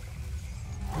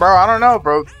 Bro, I don't know,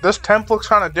 bro. This temp looks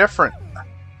kind of different.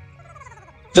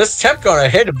 This temp gonna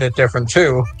hit a bit different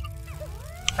too.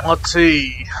 Let's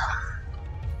see.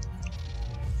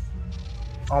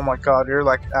 Oh my god, you're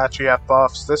like actually at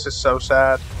buffs. This is so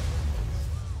sad.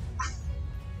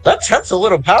 That temp's a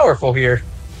little powerful here.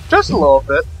 Just a little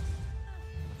bit.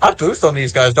 I boost on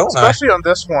these guys, don't Especially on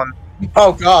this one. I?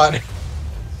 Oh god.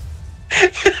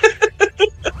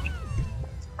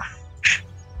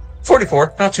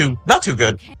 44, not too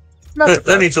good. Not too That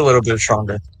bad. needs a little bit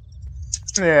stronger.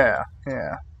 Yeah.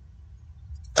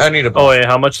 I need a Oh wait,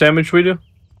 how much damage we do?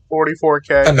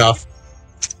 44k. enough.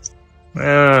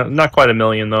 Not quite a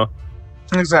million though.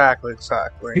 Exactly.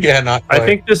 Yeah, not I quite.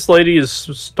 think this lady is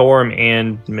Storm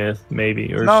and Myth,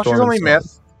 maybe. Or No, Storm she's only and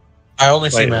myth. I only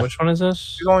see Wait, myth. which one is this?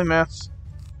 She's only myth.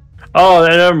 Oh,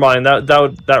 never mind.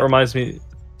 That reminds me.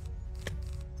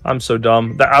 I'm so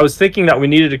dumb. I was thinking that we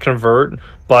needed to convert,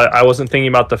 but I wasn't thinking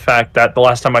about the fact that the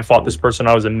last time I fought this person,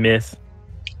 I was a myth.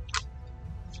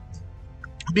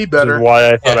 Be Which better. is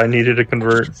why I thought I needed to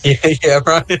convert. Yeah,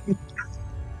 Brian.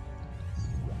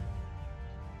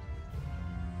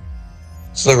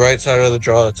 It's the right side of the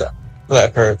jaw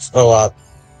that hurts a lot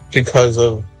because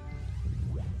of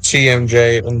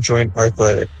TMJ and joint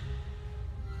arthritis.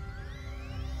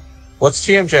 What's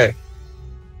TMJ?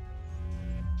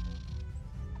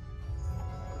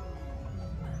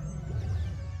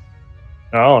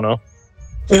 I don't know.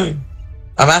 I'm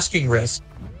asking Riz.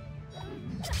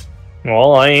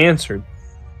 Well, I answered.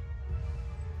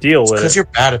 Deal with Because it. you're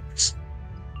bad at this.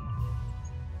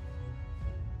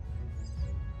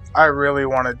 I really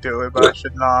want to do it, but I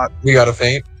should not. You got a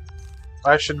faint?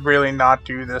 I should really not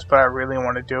do this, but I really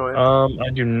want to do it. I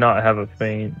do not have a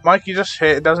faint. Mike, you just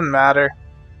hit. It doesn't matter.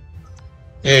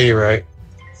 Yeah, you're right.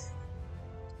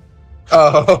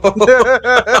 Oh.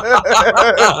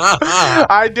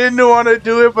 I didn't want to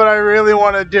do it, but I really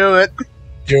want to do it.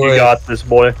 You got this,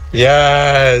 boy.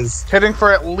 Yes. Hitting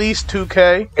for at least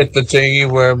 2K. It's the thingy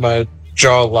where my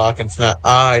jaw lock and snap.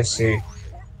 Ah, I see.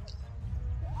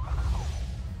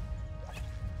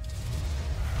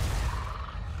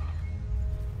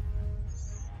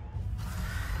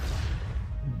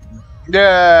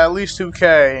 Yeah, at least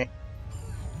 2K.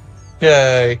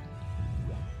 Yay.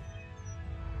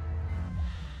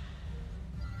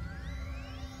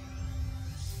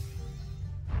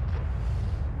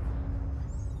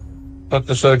 But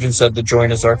the surgeon said the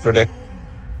joint is arthritic.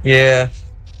 Yeah.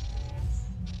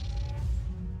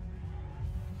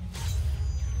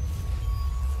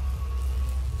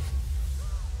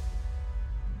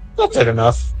 That's it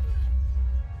enough.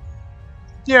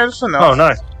 Yeah, just enough. Oh,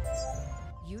 nice.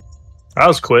 That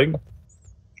was quick.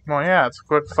 Well, yeah, it's a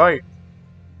good fight.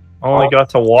 I only got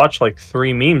to watch like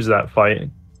 3 memes that fight.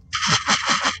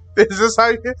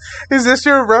 Is this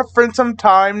your reference of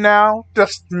time now?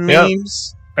 Just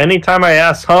memes? Anytime I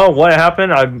ask, what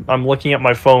happened? I'm looking at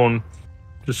my phone,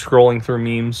 just scrolling through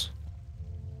memes.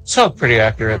 Sounds pretty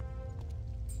accurate.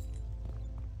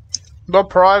 The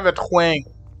private wing.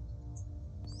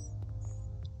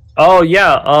 Oh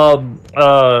yeah,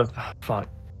 fuck.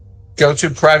 Go to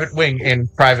private wing in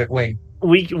private wing.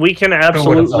 We can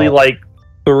absolutely like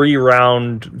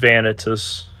 3-round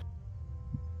Vanitas.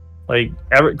 Like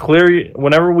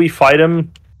whenever we fight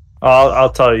him, I'll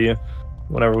tell you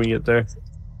whenever we get there.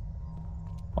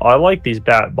 Oh, I like these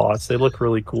bat bots. They look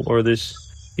really cool. Or these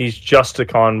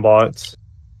Justicon bots.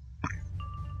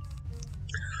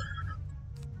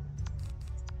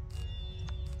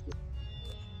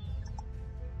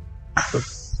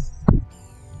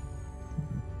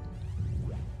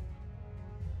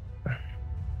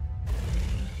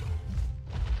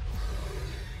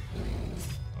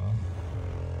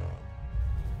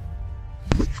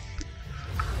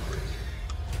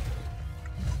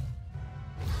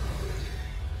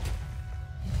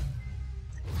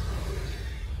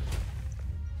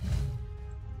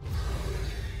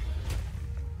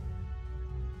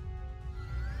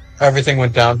 Everything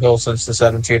went downhill since the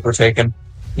 17th were taken.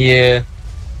 Yeah.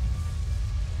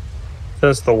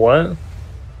 Since the what?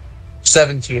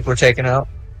 17th were taken out.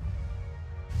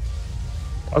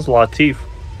 That was a lot of teeth.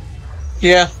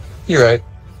 Yeah, you're right.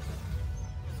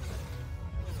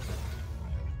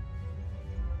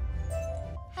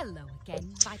 Hello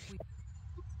again,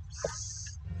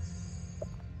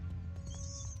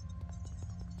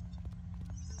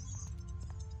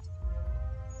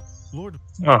 Lord.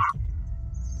 Oh.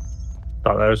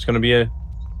 Thought there was going to be a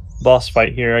boss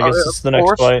fight here. I guess this is the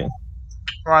next fight.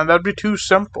 Ryan, that'd be too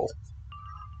simple.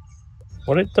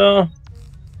 What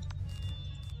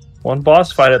one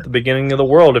boss fight at the beginning of the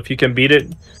world. If you can beat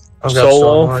it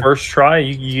solo, first try,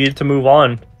 you get to move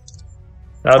on.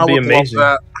 That would be amazing.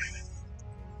 Love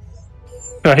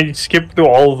that. I skipped through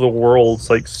all of the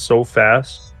worlds like so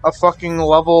fast. A fucking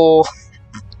level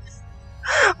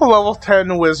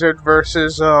 10 wizard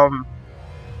versus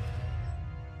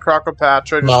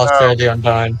Crocopatra. Lost the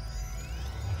Undyne.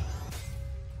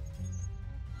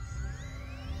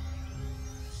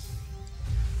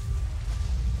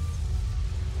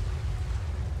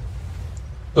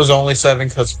 There's only 7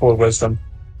 because 4 wisdom.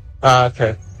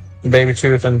 Okay. Baby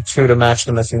tooth and 2 to match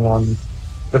the missing one.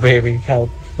 The baby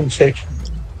help and shake.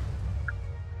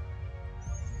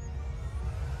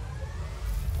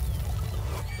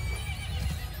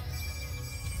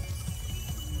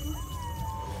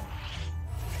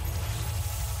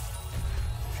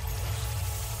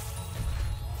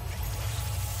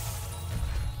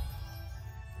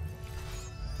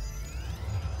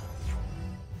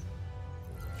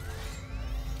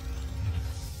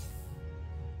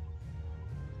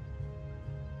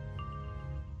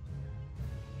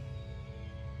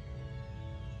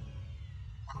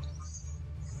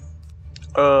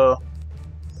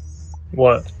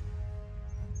 What?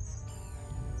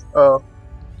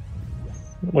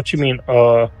 What you mean,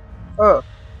 Oh.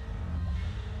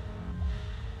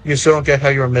 You still don't get how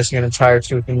you were missing an entire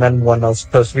tooth and then one that was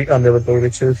supposed to be under the baby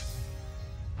tooth.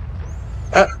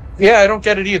 Yeah, I don't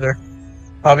get it either.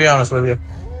 I'll be honest with you.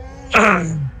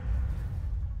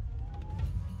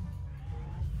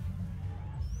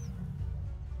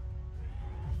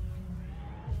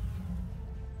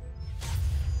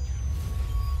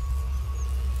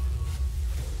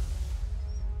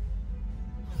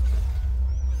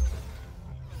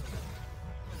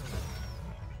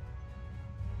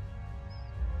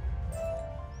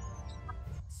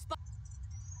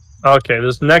 Okay,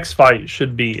 this next fight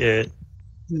should be it.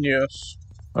 Yes.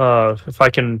 If I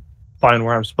can find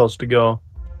where I'm supposed to go.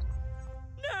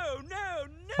 No.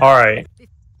 Alright.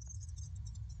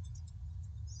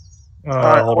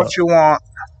 Alright, Hold what up. you want?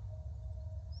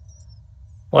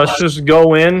 Let's just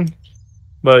go in,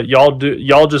 but y'all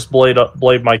just blade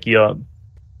Mikey up.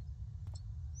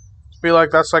 Feel like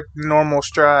that's like normal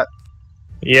strat.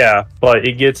 Yeah, but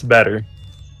it gets better.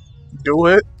 Do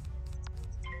it.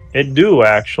 It do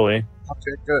actually.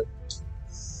 Okay, good.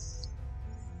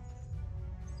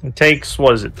 It takes,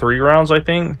 what is it, 3 rounds, I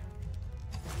think?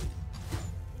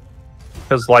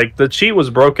 Because, like, the cheat was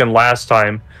broken last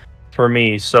time for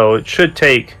me, so it should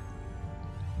take...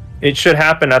 It should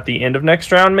happen at the end of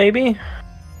next round, maybe?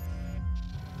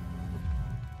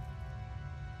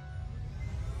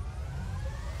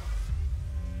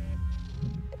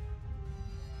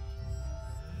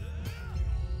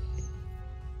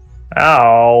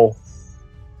 Ow.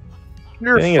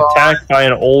 You're Getting fine. attacked by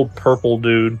an old purple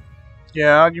dude.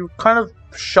 Yeah, you kind of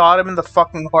shot him in the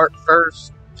fucking heart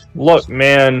first. Look,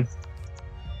 man.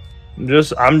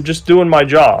 I'm just doing my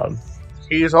job.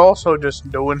 He's also just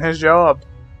doing his job.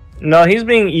 No, he's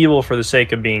being evil for the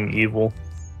sake of being evil.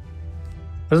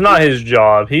 It's not his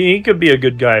job. He could be a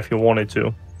good guy if he wanted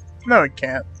to. No, he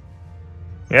can't.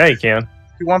 Yeah, he can.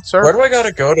 He wants Where her. do I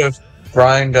gotta go to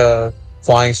grind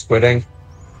flying squidding?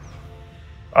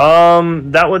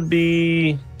 That would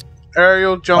be...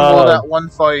 Aerial jungle, that one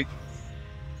fight.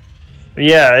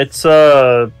 Yeah, it's,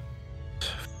 can't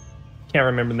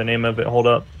remember the name of it. Hold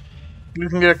up. You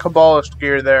can get a Kabbalist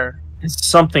gear there. It's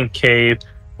something cave.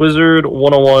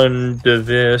 Wizard101 to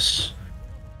this.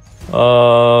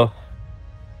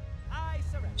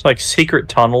 It's like secret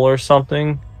tunnel or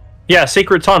something. Yeah,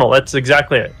 secret tunnel. That's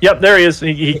exactly it. Yep, there he is.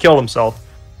 He killed himself.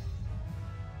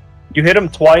 You hit him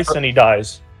twice and he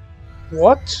dies.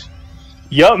 What?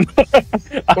 Yup.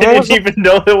 I didn't even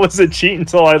know it was a cheat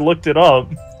until I looked it up.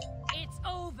 It's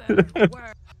over.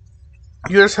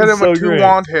 You just hit him So with 2 great.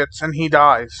 wand hits and he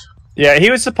dies. Yeah,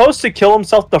 he was supposed to kill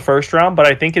himself the first round, but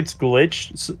I think it's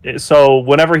glitched. So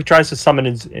whenever he tries to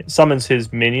summons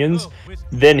his minions,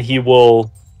 then he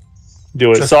will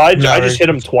do it. So I just hit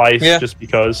him twice just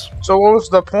because. So what was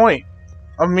the point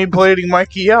of me blading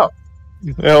Mikey up?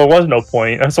 There was no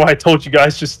point. That's why I told you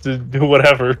guys just to do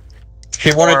whatever.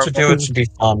 He wanted to do it to be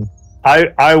fun.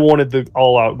 I wanted the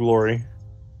all-out glory.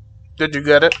 Did you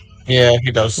get it? Yeah,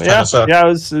 he does. Yeah,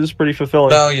 it was pretty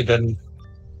fulfilling. No, you didn't.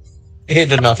 He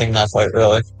did nothing in that fight,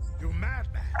 really. You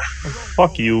madman.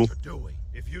 Fuck you.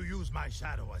 If you use my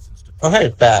shadow essence to Oh,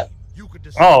 hey, Bat. you could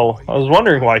Oh, I was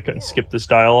wondering why I couldn't skip this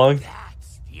dialogue.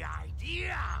 That's the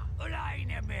idea.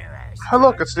 Oh,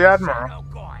 look, it's the Admiral.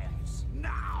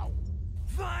 Now,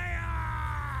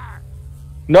 fire!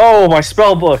 No, my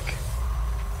spell book.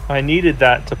 I needed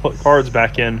that to put cards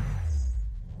back in.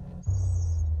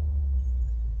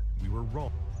 We were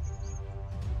wrong.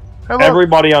 Hey, look,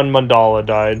 Everybody on Mandala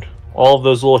died. All of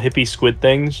those little hippie squid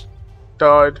things,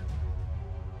 died.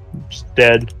 just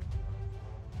dead.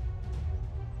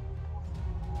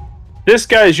 This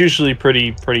guy is usually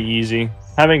pretty easy.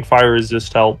 Having fire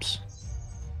resist helps.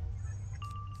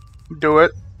 Do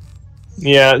it.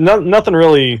 Yeah, nothing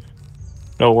really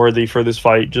noteworthy for this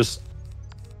fight. Just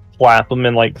slap him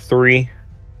in like 3.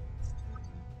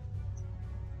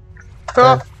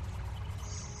 Huh.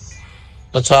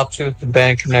 The top tooth the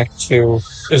band connect to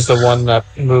is the one that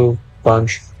moved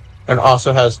bunch and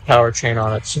also has power chain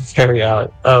on it to carry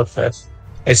out. Okay,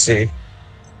 I see.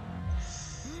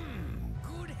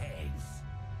 Good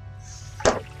heads.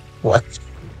 What?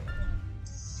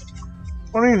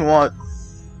 What do you mean, what?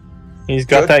 He's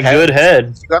got Good that head. good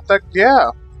head. You got that?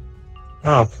 Yeah.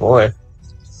 Oh boy.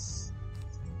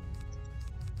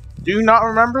 Do you not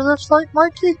remember this fight,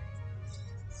 Mikey?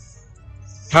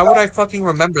 How would I fucking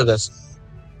remember this?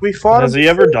 We fought Has him he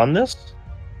ever done this?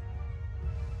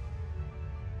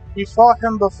 We fought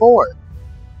him before.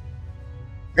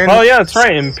 And Oh yeah, that's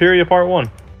right. Empyrea Part 1.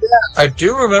 I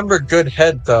do remember good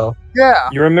head though. yeah.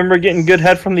 You remember getting good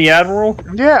head from the Admiral?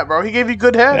 Yeah, bro. He gave you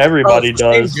good head. Everybody Oh, it's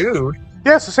the same does. dude.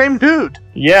 Yeah, it's the same dude.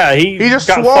 Yeah, he just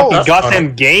got swole. fucking got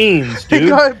them gains,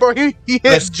 dude. He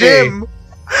hit Jim.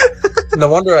 No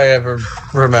wonder I ever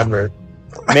remembered.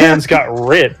 Man's got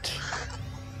ripped.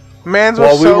 Man's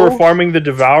While was we were farming the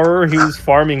Devourer, he was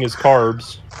farming his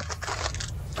carbs.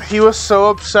 He was so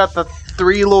upset that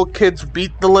 3 little kids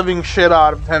beat the living shit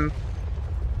out of him.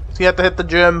 He had to hit the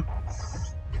gym.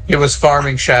 He was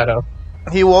farming Shadow.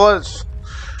 He was.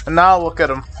 And now look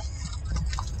at him.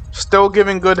 Still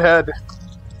giving good head.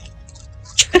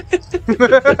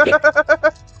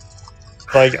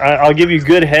 Like, I'll give you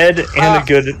good head and a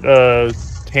good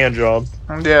hand job.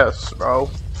 Yes, bro.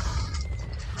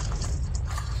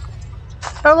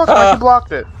 Hey, look, like you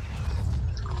blocked it.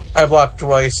 I blocked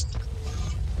twice.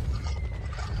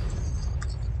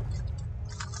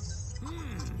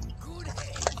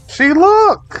 See,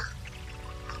 look!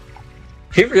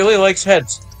 He really likes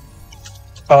heads.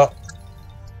 Is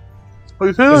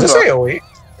Is this AoE?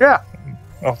 Yeah.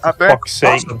 Oh, for fuck's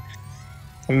sake. Awesome.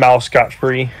 Mouse got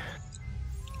free.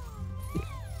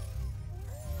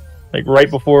 Like, right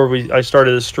before I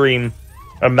started the stream,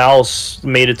 a mouse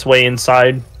made its way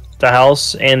inside the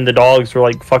house, and the dogs were,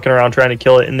 like, fucking around trying to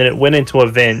kill it, and then it went into a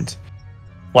vent.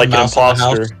 Like an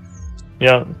imposter.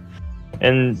 Yeah.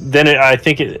 And then I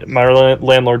think my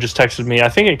landlord just texted me, I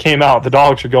think it came out, the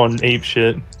dogs are going ape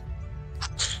shit.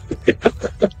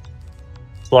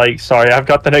 Like, sorry, I've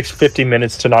got the next 50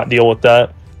 minutes to not deal with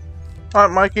that.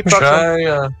 Alright, Mikey, touch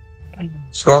him.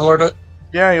 Stormlord it?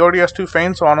 Yeah, he already has 2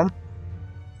 feints on him.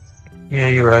 Yeah,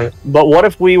 you're right. But what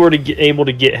if we were to get able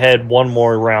to get head one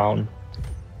more round?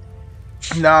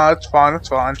 Nah, it's fine, it's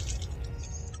fine.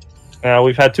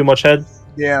 We've had too much head?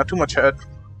 Yeah, too much head.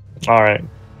 Alright.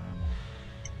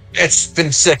 It's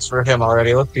been 6 for him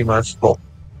already. Let's be merciful.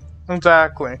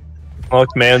 Exactly.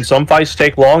 Look, man, some fights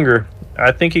take longer.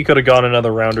 I think he could have gone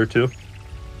another round or 2.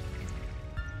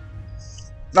 I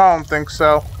don't think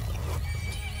so.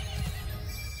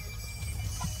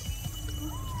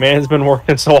 Man's been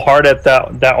working so hard at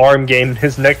that arm game,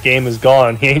 his neck game is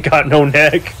gone. He ain't got no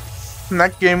neck.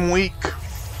 Neck game weak.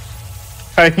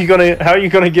 How are you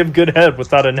gonna give good head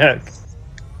without a neck?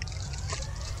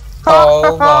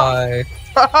 Oh my.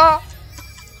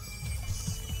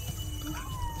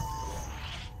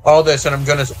 All this, and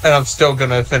I'm still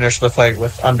gonna finish the fight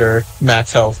with under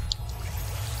max health.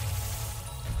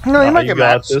 No, you might get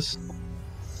got max. this.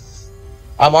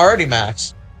 I'm already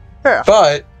max. Yeah.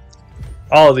 But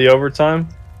Oh, the overtime?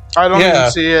 I don't Yeah.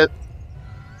 even see it.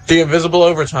 the invisible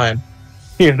overtime.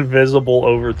 The invisible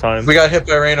overtime. We got hit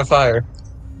by rain of fire.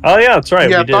 Oh yeah, that's right.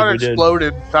 Yeah, we I thought did. it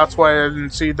exploded. That's why I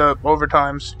didn't see the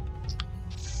overtimes.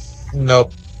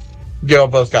 Nope. You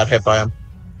both got hit by him.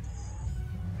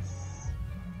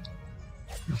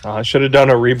 I should have done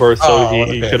a rebirth so Oh, what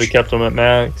a he bitch. could have kept him at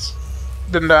max.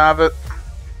 Didn't have it.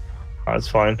 That's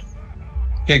fine.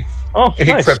 He Oh,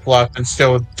 nice. crit blocked and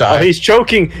still Oh, died. he's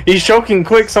choking. He's choking.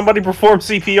 Quick, somebody perform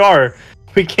CPR.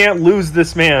 We can't lose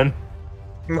this man.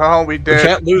 No, we We did.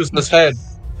 can't lose this head.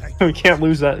 We can't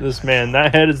lose this man.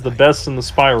 That head is the best in the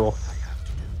spiral.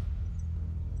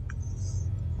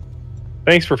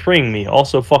 Thanks for freeing me.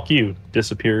 Also, fuck you.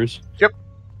 Disappears. Yep.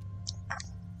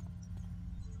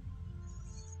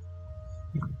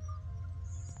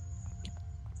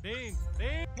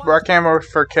 Rock hammer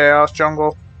for Chaos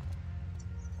Jungle.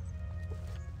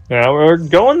 Yeah, we're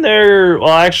going there. Well,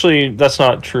 actually, that's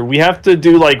not true. We have to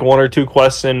do like 1 or 2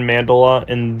 quests in Mandala,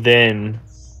 and then,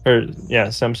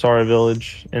 Samsara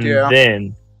Village, and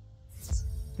then.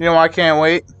 You know, I can't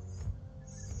wait.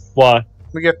 Why?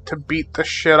 We get to beat the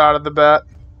shit out of the bat.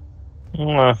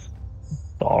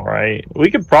 All right. We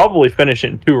could probably finish it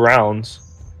in 2 rounds.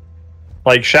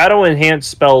 Like shadow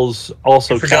enhanced spells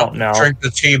also count now. Drink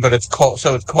the tea, but it's cold,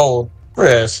 so it's cold.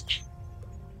 Risk.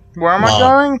 Where am I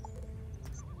going?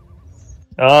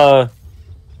 Mandala.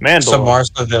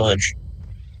 Samarsa Village.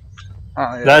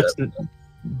 Oh, yeah.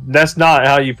 That's not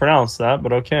how you pronounce that,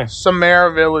 but okay.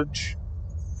 Samara Village.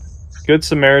 Good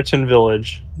Samaritan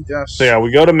Village. Yes. So yeah,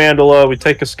 we go to Mandala, we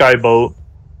take a skyboat.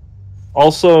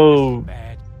 Also,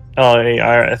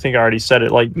 I think I already said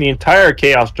it, like, the entire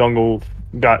Chaos Jungle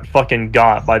got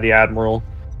by the Admiral.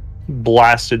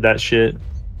 Blasted that shit.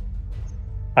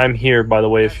 I'm here, by the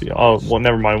way, if you... Oh, well,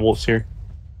 never mind, Wolf's here.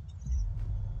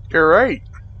 You're right.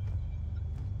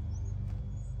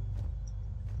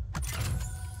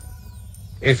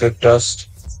 Is it dust?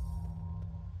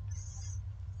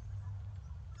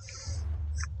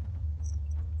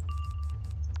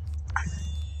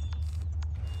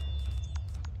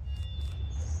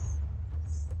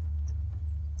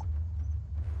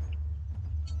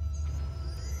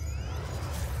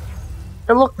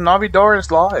 Hey, look, Navidar is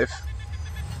live.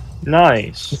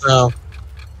 Nice. No.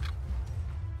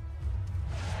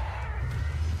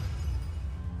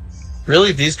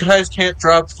 Really? These guys can't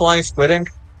drop flying squid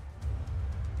ink?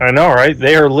 I know, right?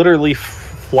 They are literally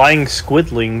flying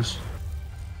squidlings.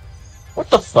 What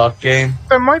the fuck, game?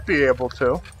 They might be able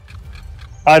to.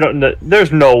 I don't know.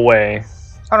 There's no way.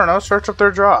 I don't know. Search up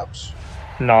their jobs.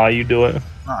 Nah, you do it.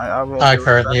 I won't I do it.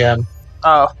 currently am.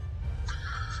 Oh.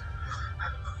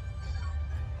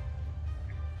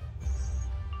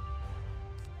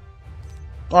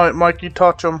 Alright, Mikey,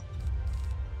 touch him.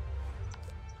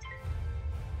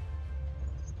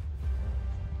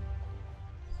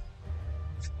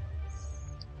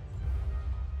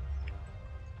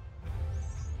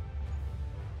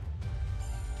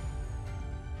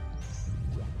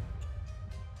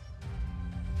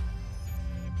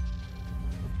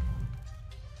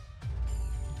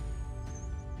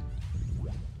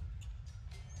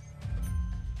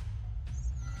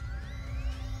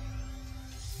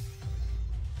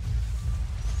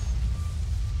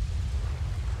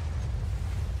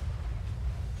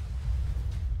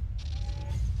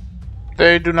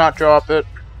 They do not drop it.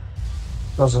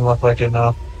 Doesn't look like it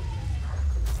now.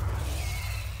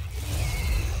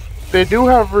 They do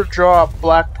have her drop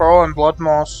Black Pearl and Blood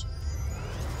Moss.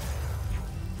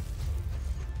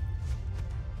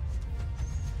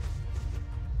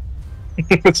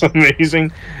 It's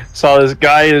amazing. Saw this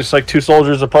guy, there's like two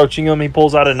soldiers approaching him. He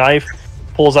pulls out a knife,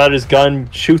 pulls out his gun,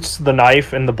 shoots the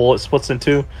knife, and the bullet splits in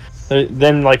two.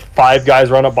 Then like 5 guys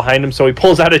run up behind him, so he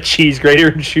pulls out a cheese grater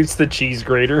and shoots the cheese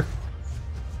grater.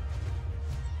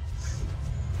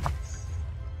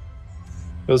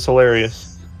 It was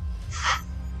hilarious.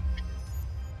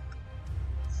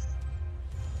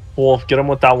 Wolf, get him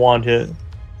with that wand hit.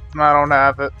 I don't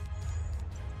have it.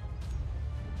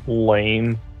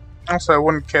 Lame. Also, I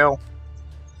wouldn't kill.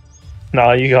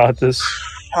 Nah, you got this.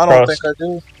 I don't Trust. think I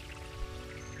do.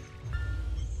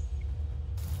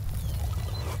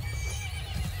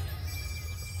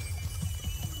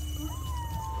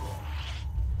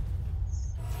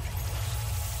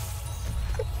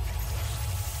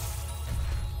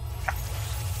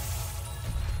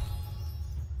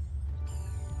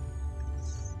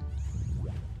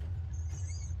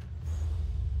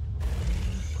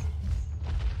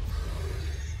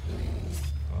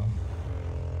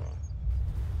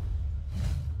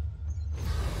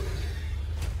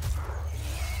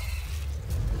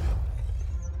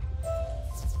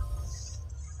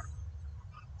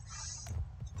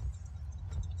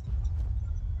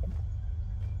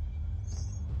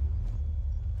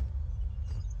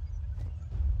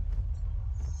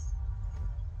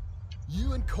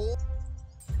 You and Cole.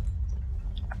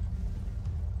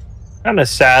 Kind of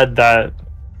sad that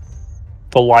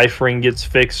the life ring gets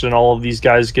fixed and all of these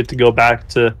guys get to go back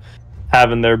to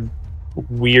having their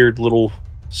weird little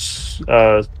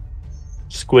squid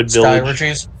Sky village.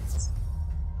 orgies?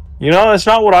 You know, that's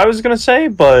not what I was gonna say,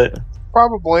 but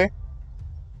Probably.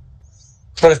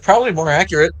 But it's probably more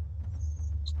accurate.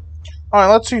 Alright,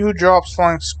 let's see who drops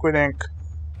Flying Squid Ink.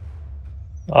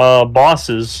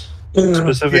 bosses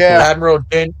specifically. Yeah. Admiral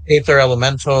Din, Aether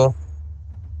Elemental,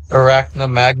 Arachna,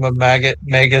 Magma, Maggot,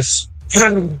 Magus,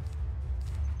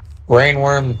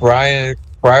 Brainworm,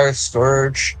 Briar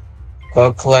Storage,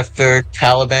 Bug Collector,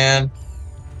 Taliban.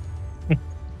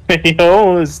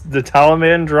 Yo, is the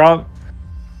Taliban drop?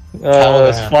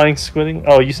 Taliban. Flying squidding.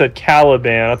 Oh, you said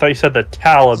Caliban. I thought you said the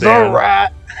Taliban. The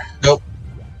rat. Nope.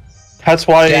 That's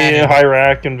why Damn.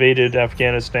 Iraq invaded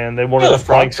Afghanistan. They wanted Yeah, the the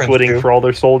flying Frog Prince squidding too. for all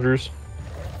their soldiers.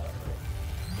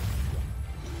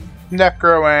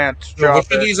 Necro Ants. So Drop which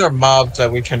of it. these are mobs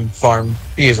that we can farm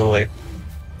easily?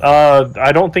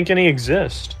 I don't think any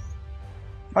exist.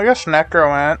 I guess Necro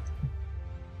Ant.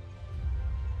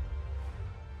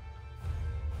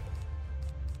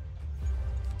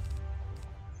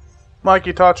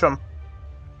 Mikey, touch him.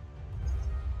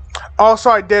 Also,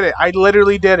 I did it. I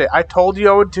literally did it. I told you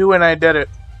I would do, and I did it.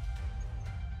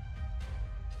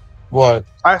 What?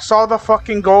 I saw the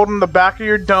fucking gold in the back of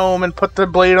your dome and put the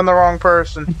blade on the wrong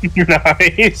person.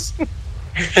 Nice.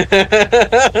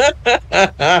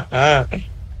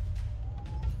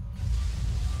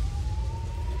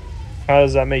 How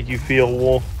does that make you feel,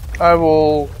 Wolf? I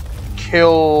will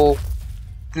kill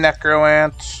Necro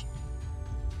Ants.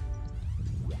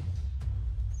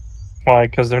 Why?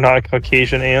 Because they're not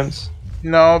Caucasian ants?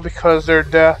 No, because they're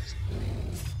death.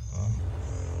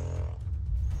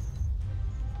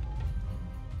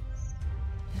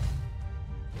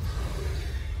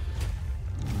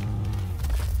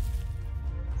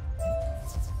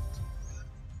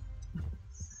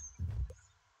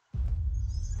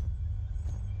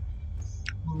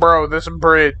 Bro, this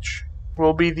bridge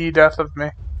will be the death of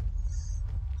me.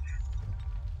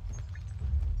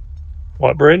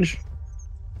 What bridge?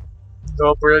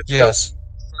 Go bridge. Yes.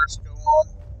 First go on.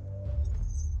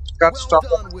 Got stuck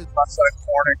on the left side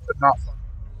corner, could not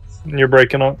find You're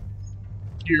breaking up.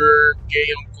 your gay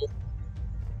uncle.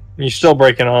 You're still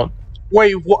breaking up.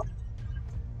 Wait, what?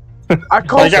 I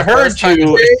called Like, I heard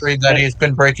you. That he's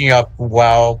been breaking up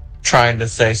while trying to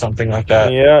say something like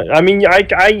that. Yeah, I mean,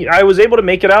 I was able to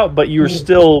make it out, but you were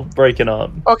still breaking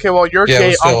up. Okay, well, your Yeah, it gay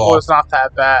was still uncle off. is not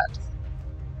that bad.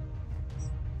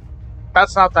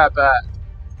 That's not that bad.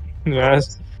 Yeah,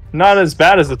 it's not as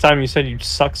bad as the time you said you'd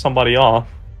suck somebody off.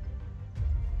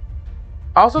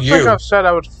 I also think You. I've said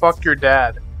I would fuck your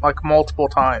dad, like, multiple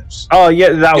times. Oh, yeah,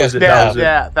 that Yes, was it. That was it.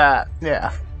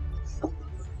 Yeah.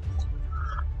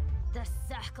 The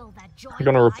circle that I'm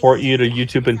gonna report you to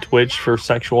YouTube and Twitch for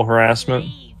sexual harassment.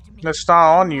 It's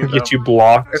not on you, though. Get you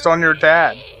blocked. It's on your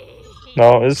dad.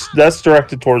 No, that's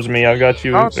directed towards me. I got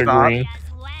you No, it's not. agreeing.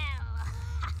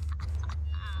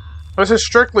 This is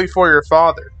strictly for your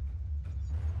father.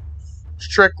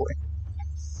 Strictly.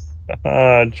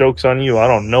 Joke's on you. I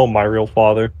don't know my real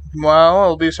father. Well,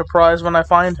 I'll be surprised when I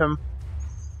find him.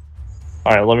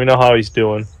 Alright, let me know how he's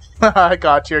doing. I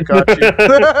got you.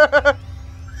 Let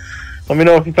me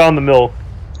know if you found the milk.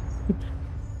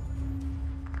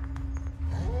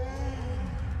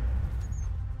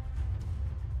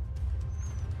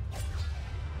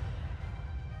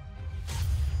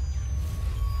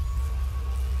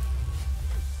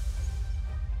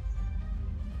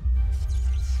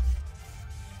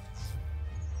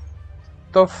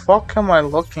 The fuck am I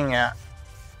looking at?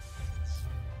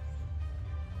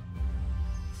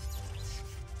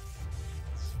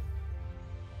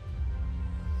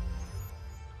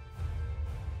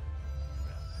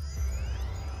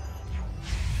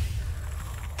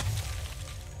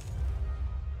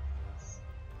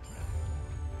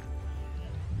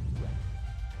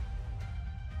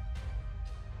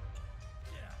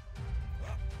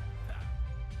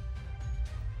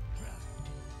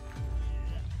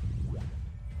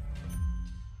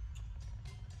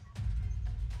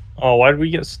 Oh, why did we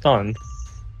get stunned?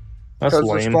 That's Because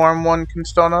the lame. storm one can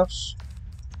stun us.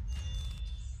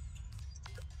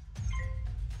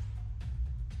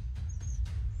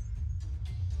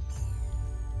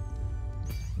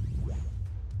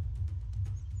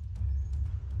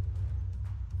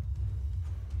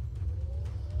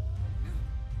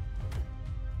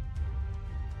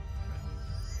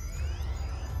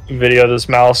 Video of this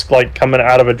mouse like coming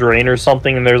out of a drain or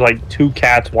something, and there's like two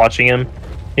cats watching him.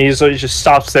 He just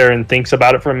stops there and thinks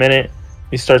about it for a minute.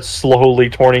 He starts slowly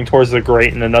turning towards the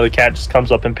grate, and another cat just comes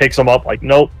up and picks him up. Like,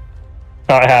 nope,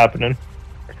 not happening.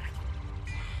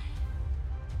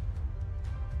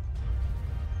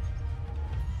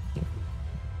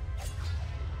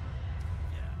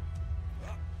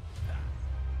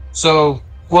 So,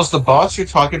 was the boss you're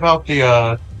talking about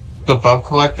the bug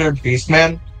collector,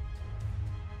 Beastman?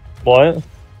 What?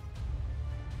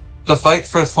 The fight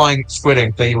for flying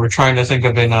squidding that you were trying to think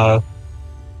of in Oh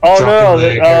dropping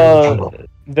the air no, jungle.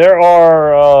 there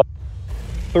are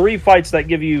 3 fights that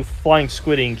give you flying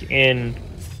squidding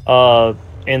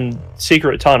in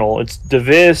Secret Tunnel. It's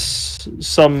Devis,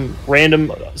 some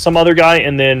other guy,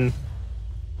 and then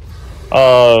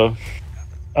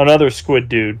another squid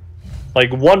dude.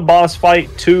 Like 1 boss fight,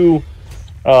 2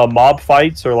 mob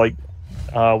fights, or like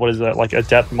what is that? Like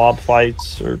adept mob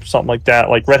fights or something like that.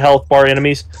 Like red health bar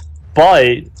enemies.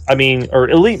 But I mean, or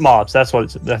elite mobs. That's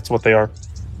what they are.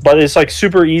 But it's like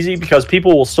super easy because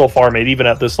people will still farm it even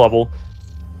at this level,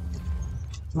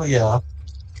 Well, yeah.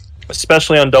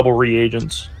 especially on double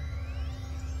reagents.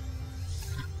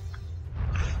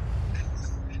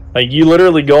 Like you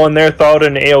literally go in there, throw out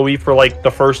an AoE for like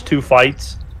the first 2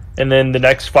 fights, and then the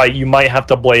next fight you might have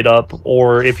to blade up,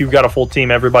 or if you've got a full team,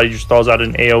 everybody just throws out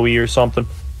an AoE or something.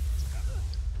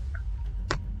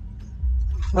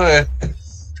 Okay.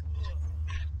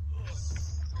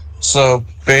 So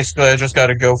basically, I just got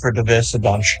to go for Devis a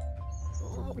bunch.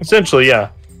 Essentially, yeah.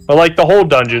 I like the whole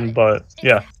dungeon, but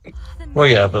yeah. Well,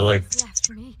 yeah, but like, Left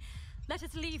me. Let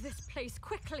us leave this place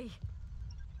quickly.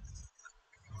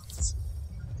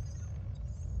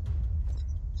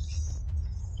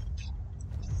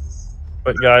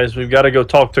 But guys, we've got to go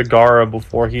talk to Gara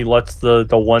before he lets the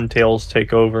One Tails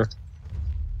take over.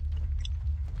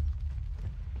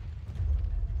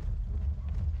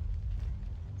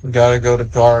 we gotta go to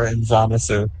Gar and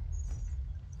Zamasu.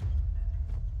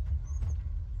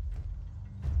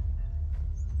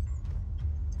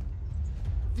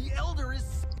 The Elder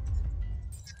is.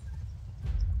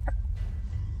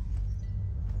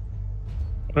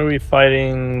 What are we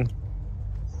fighting?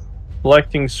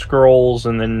 Collecting scrolls,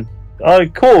 and then... Oh,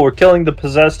 cool, we're killing the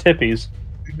possessed hippies.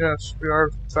 Yes, we are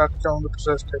in fact killing the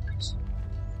possessed hippies.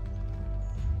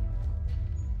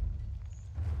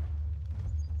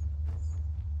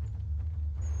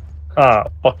 Ah,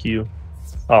 fuck you.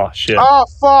 Oh, shit. Oh,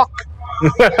 fuck!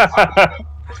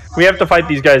 We have to fight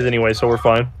these guys anyway, so we're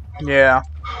fine. Yeah,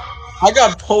 I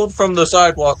got pulled from the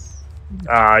sidewalk.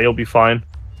 Ah, you'll be fine.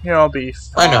 you'll be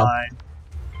I know. fine.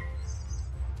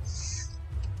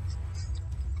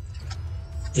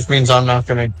 Just means I'm not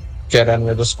gonna get any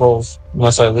of the skulls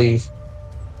unless I leave.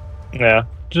 Yeah.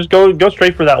 Just go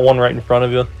straight for that one right in front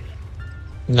of you.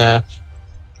 Nah.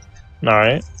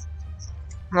 Alright.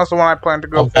 That's the one I plan to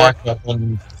go I'll for. back up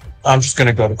and I'm just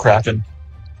gonna go to Kraken.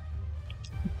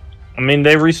 I mean,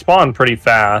 they respawn pretty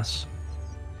fast.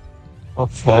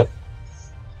 Okay.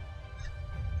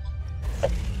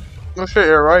 Oh shit,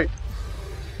 you're right.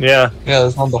 Yeah. Yeah,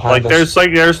 there's one behind us.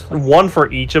 There's one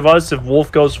for each of us. If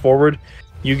Wolf goes forward,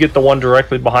 you get the one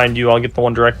directly behind you, I'll get the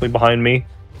one directly behind me.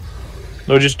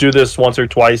 We'll just do this once or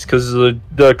twice, because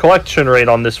the collection rate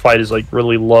on this fight is, like,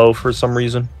 really low for some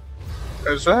reason.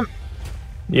 Is it?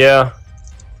 Yeah.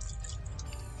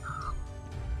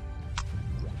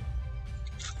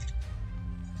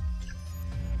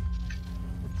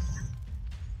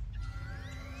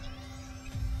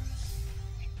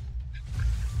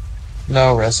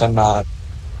 No, Riss, I'm not.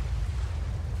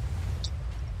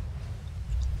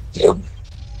 Yep.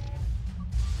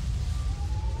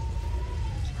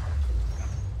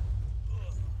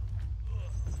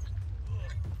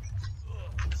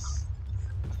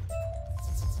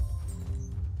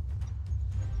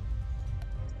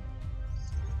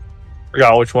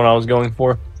 Forgot which one I was going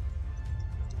for.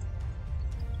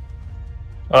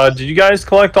 Did you guys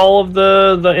collect all of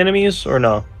the enemies, or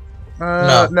no?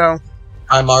 No.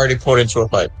 I'm already put into a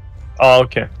fight. Oh,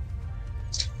 okay.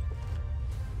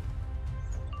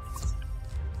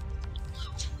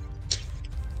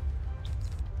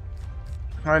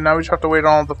 Alright, now we just have to wait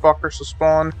on all the fuckers to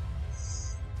spawn.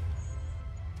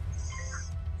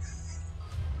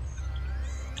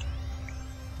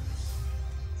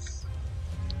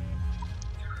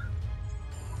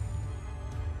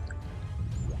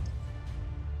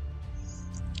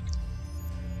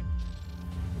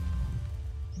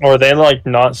 Or are they, like,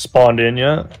 not spawned in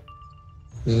yet?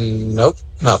 Nope,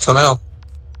 not for now.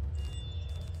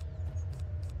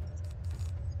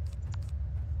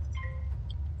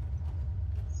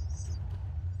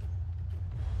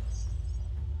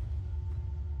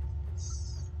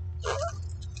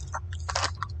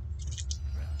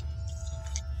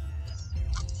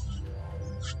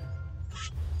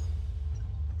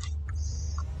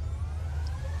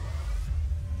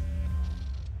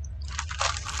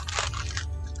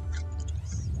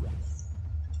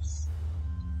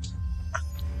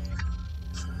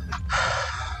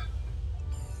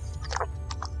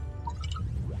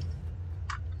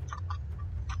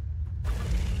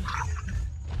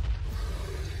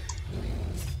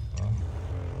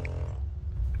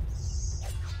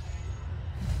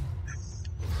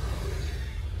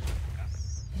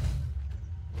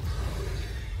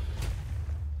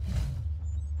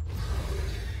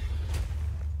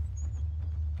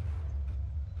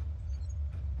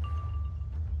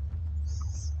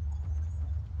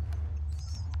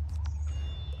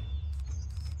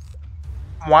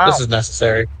 Wow. This is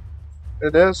necessary.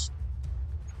 It is.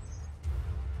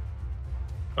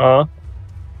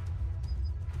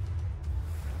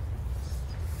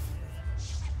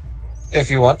 If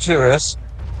you want to, Riss.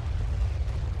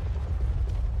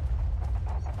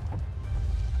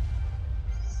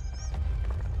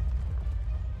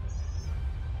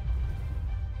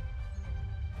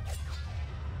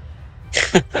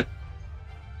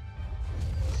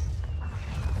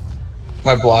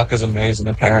 My block is amazing,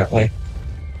 apparently.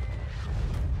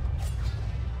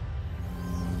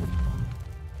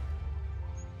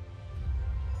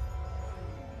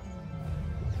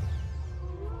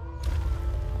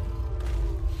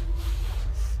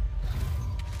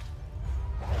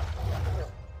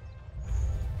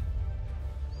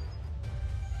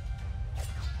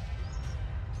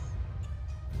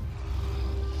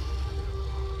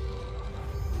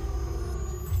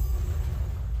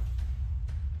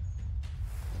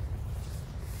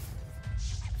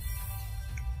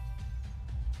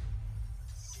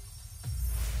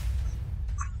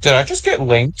 Did I just get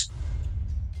linked?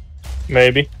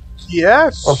 Maybe.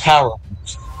 Yes. Or power?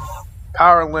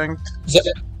 Power linked.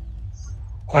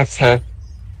 Okay.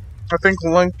 I think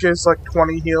Link is like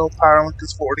 20 heal, Power Link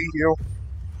is 40 heal.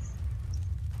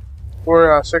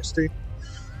 Or 60.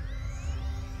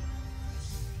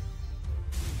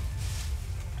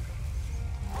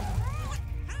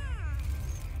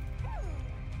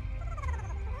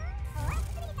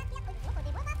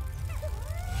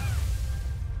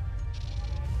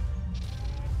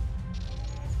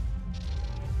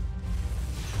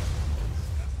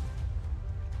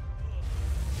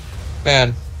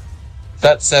 Man,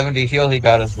 that 70 heal he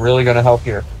got is really going to help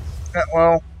here. Yeah,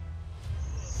 well.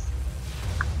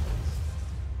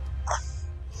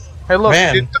 Hey, look.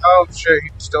 Man. Oh, shit. He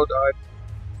still died.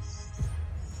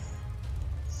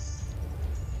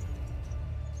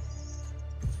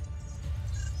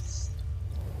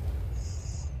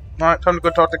 Alright, time to go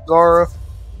talk to Gara.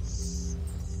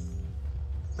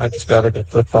 I just gotta get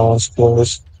the phones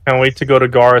closed. Can't wait to go to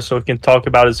Gara so we can talk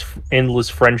about his endless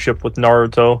friendship with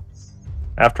Naruto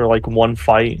after like one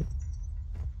fight.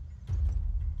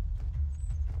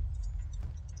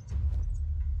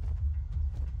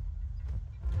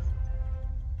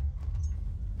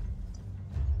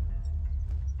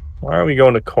 Why are we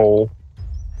going to Cole?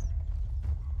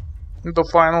 The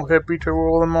final hippie to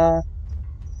rule them all.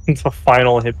 It's a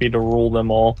final hippie to rule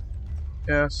them all.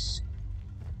 Yes.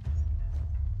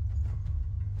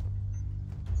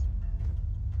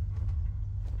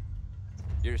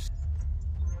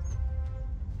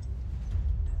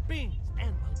 Beans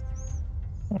and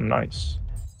Oh, nice.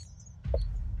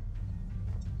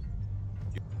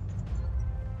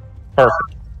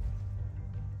 Perfect.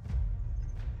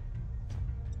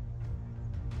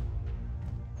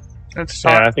 It's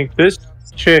Yeah, time. I think this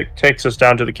chick takes us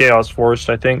down to the Chaos Forest,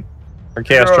 I think. Or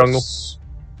Chaos Yes. Jungle.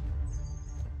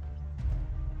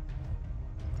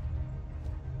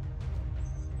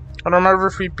 I don't remember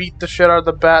if we beat the shit out of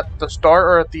the bat at the start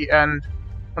or at the end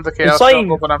of the Chaos like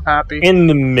Jungle, but I'm happy. In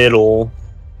the middle.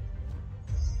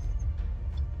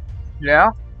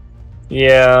 Yeah?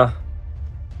 Yeah.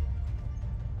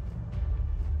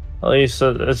 At least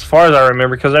as far as I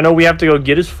remember, because I know we have to go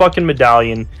get his fucking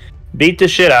medallion, beat the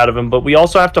shit out of him, but we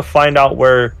also have to find out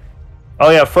where...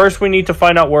 Oh yeah, first we need to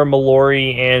find out where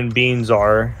Mallory and Beans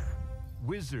are.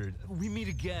 Wizard, we meet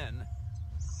again.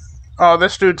 Oh,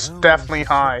 this dude's definitely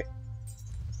high.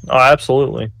 Oh,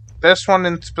 absolutely. This one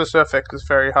in specific is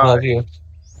very high. Love you.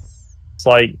 It's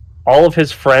like all of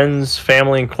his friends,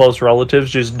 family, and close relatives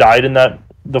just died in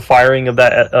the firing of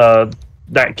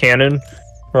that cannon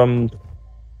from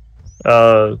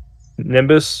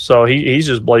Nimbus. So he's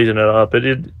just blazing it up.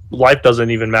 Life doesn't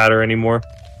even matter anymore.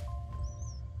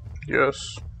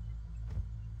 Yes.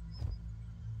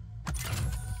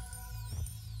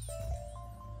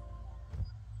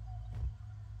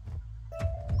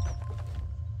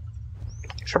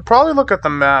 Should probably look at the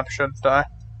map, shouldn't I?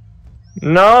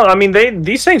 No, I mean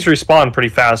these things respawn pretty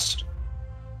fast.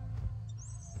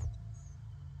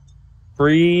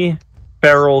 Free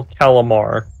feral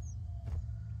calamar.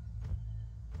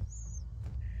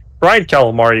 Fried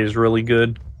calamari is really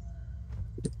good.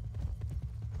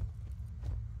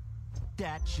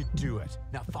 That should do it.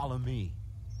 Now follow me.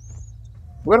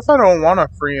 What if I don't want to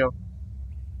free him?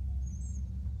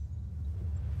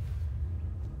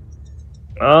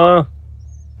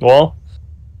 Well,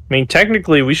 I mean,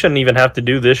 technically, we shouldn't even have to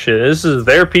do this shit. This is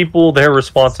their people, their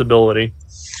responsibility.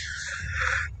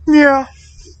 Yeah.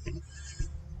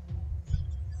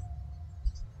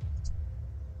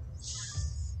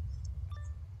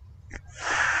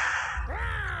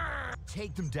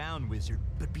 Take them down, wizard,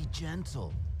 but be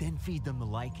gentle. Then feed them the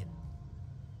lichen.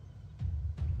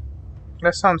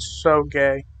 That sounds so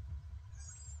gay.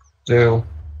 Do.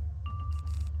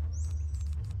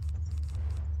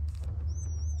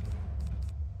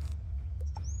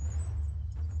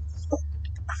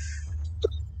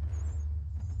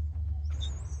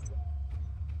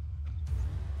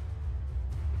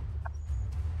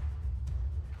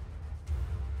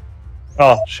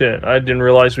 Oh, shit. I didn't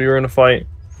realize we were in a fight.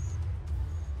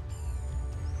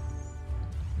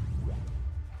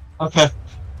 Okay.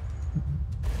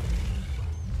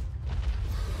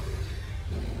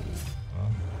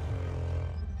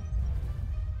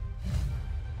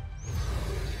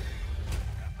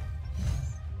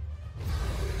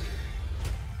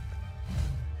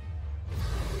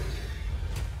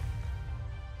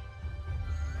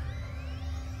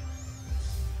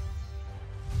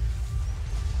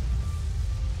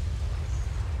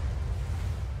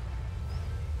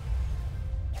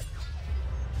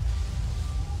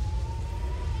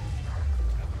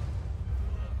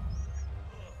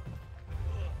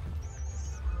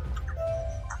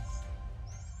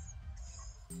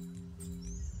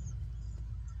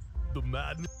 The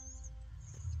madness.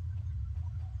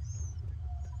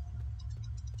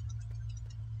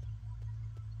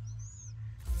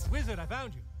 Wizard, I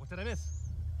found you. What did I miss?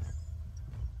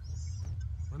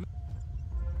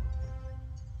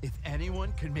 If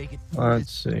anyone could make it through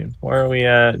Let's see. Where are we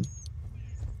at?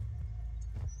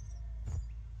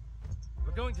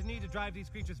 We're going to need to drive these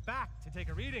creatures back to take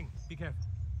a reading. Be careful.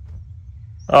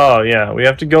 Oh, yeah. We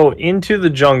have to go into the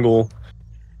jungle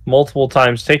multiple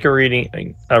times. Take a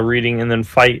reading, and then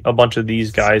fight a bunch of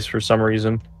these guys for some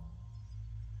reason.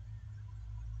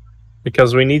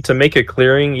 Because we need to make a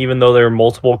clearing, even though there are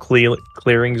multiple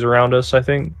clearings around us, I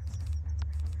think.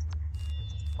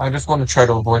 I just want to try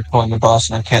to avoid killing the boss,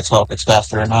 and I can't tell if it's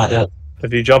faster or not yet.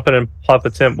 If you jump in and pop a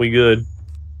temp, we good.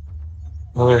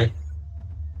 Okay.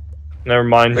 Never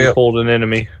mind, he pulled an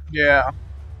enemy. Yeah.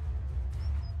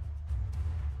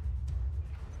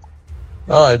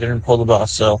 Oh, I didn't pull the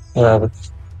boss, so whatever.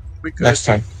 Next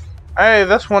time. Hey,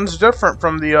 this one's different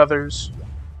from the others.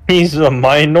 He's a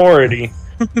minority.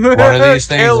 One of these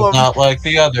things is not like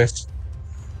the others.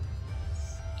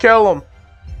 Kill him.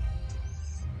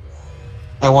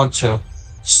 I want to.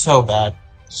 So bad.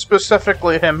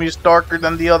 Specifically him. He's darker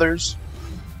than the others.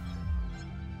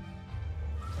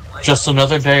 Just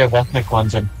another day of ethnic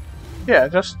cleansing. Yeah,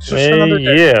 just another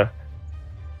day. Yeah.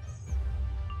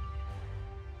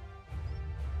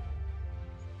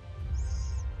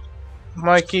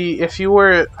 Mikey, if you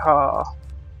were that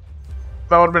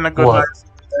would have been a good night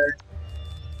there.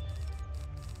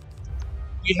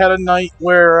 We had a night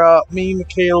where me,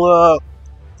 Michaela,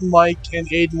 Mike, and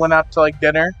Aiden went out to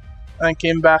dinner, and then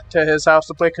came back to his house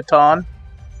to play Catan.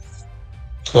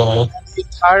 Cool. And the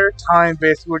entire time,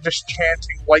 basically, we're just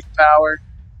chanting white power.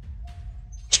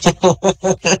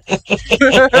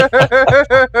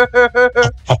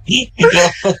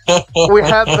 We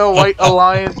had the White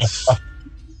Alliance.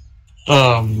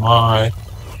 Oh my.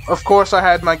 Of course, I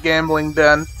had my gambling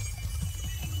den.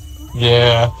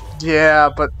 Yeah. Yeah,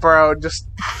 but bro, just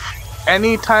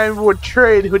anytime we would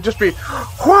trade, it would just be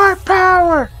white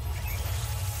power.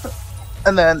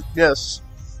 And then yes,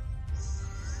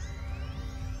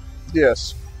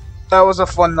 that was a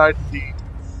fun night indeed.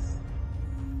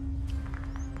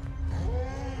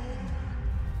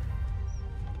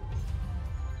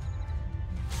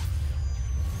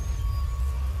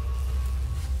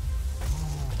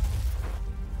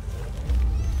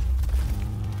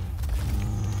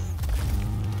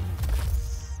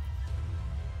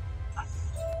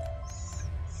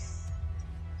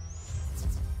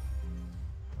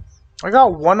 I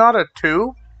got 1 out of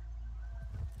 2.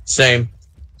 Same.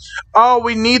 Oh,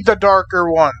 we need the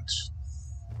darker ones.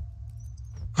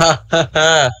 Ha ha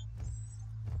ha.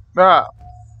 Ah.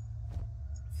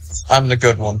 I'm the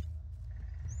good one.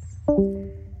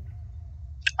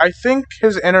 I think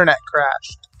his internet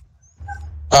crashed.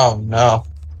 Oh no.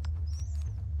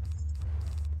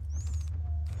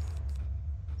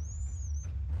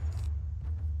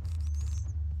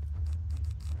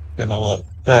 Gonna let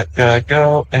that guy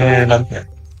go, and I'm here.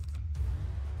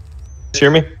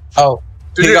 Hear me? Oh,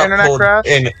 did your internet crash?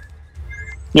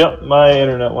 Yep, my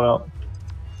internet went out.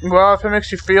 Well, if it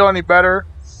makes you feel any better,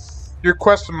 your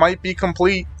quest might be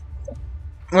complete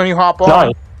when you hop on.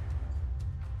 Nice.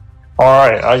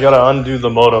 Alright, I gotta undo the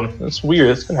modem. It's weird,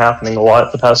 it's been happening a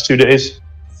lot the past 2 days.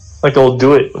 Like, it'll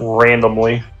do it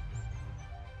randomly.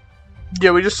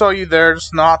 Yeah, we just saw you there,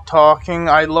 just not talking.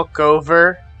 I look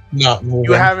over. Not moving.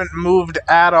 You haven't moved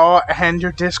at all, and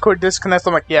your Discord disconnects.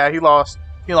 I'm like, yeah, he lost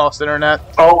internet.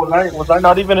 Oh, was I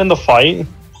not even in the fight?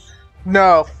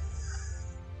 No.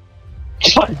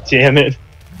 God damn it.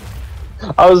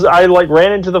 I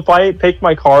ran into the fight, picked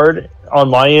my card on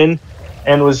my end,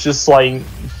 and was just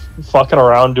fucking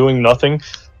around doing nothing.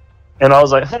 And I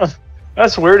was like, huh,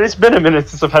 that's weird. It's been a minute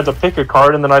since I've had to pick a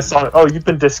card, and then I saw, oh, you've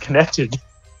been disconnected.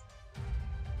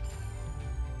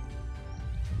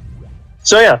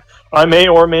 So yeah, I may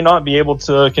or may not be able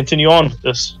to continue on with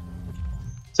this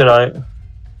tonight.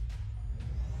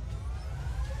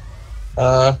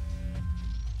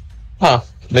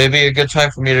 Maybe a good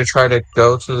time for me to try to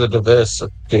go to the Divis,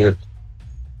 dude.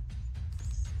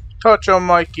 Touch on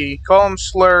Mikey. Call him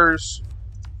slurs.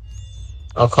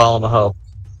 I'll call him a hoe.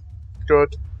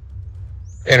 Good.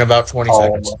 In about 20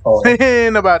 seconds.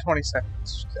 In about 20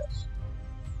 seconds. Yes.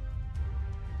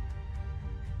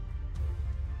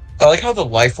 I like how the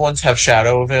life ones have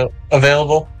shadow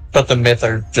available, but the myth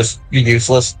are just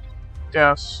useless.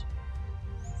 Yes.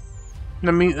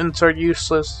 The mutants are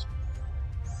useless.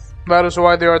 That is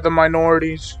why they are the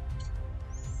minorities.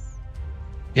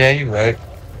 Yeah, you're right.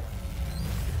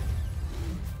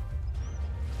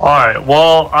 Alright,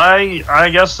 well, I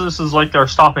guess this is our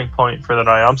stopping point for the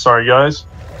night. I'm sorry, guys.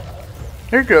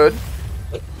 You're good.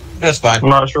 That's fine. I'm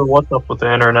not sure what's up with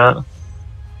the internet.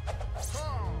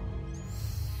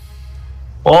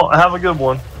 Well, have a good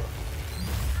one.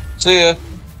 See ya.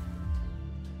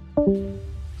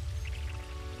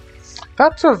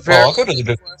 That's a very... I'll go to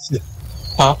the...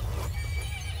 Huh?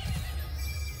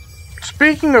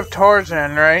 Speaking of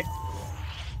Tarzan, right?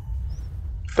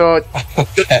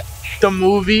 The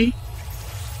movie.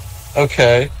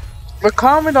 Okay. The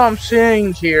comment I'm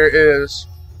seeing here is,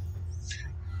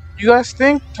 you guys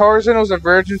think Tarzan was a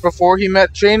virgin before he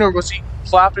met Jane, or was he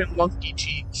clapping monkey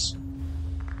cheeks?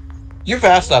 You've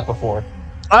asked that before.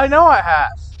 I know I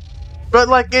have. But,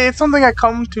 like, it's something I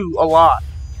come to a lot.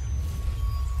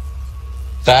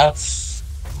 That's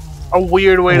A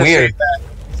weird way to say weird. that.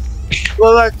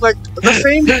 Well, like the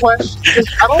same question, 'cause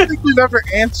I don't think we've ever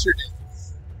answered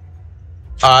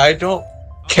it. I don't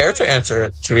care to answer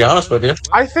it, to be honest with you.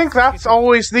 I think that's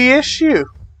always the issue.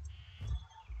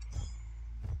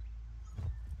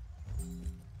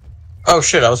 Oh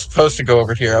shit, I was supposed to go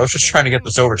over here. I was just trying to get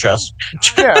this over chest.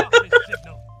 Yeah.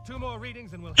 Two more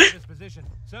readings and we'll hit this position.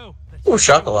 So, Ooh,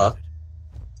 chocolate.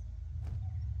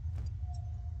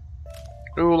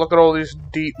 Ooh, look at all these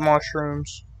deep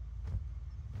mushrooms.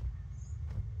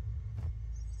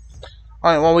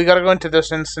 Alright, well, we gotta go into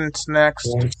this instance next.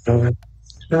 You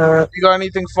got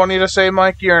anything funny to say,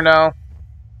 Mikey, or no?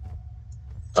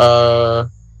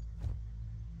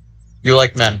 You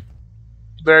like men.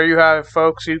 There you have it,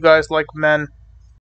 folks. You guys like men.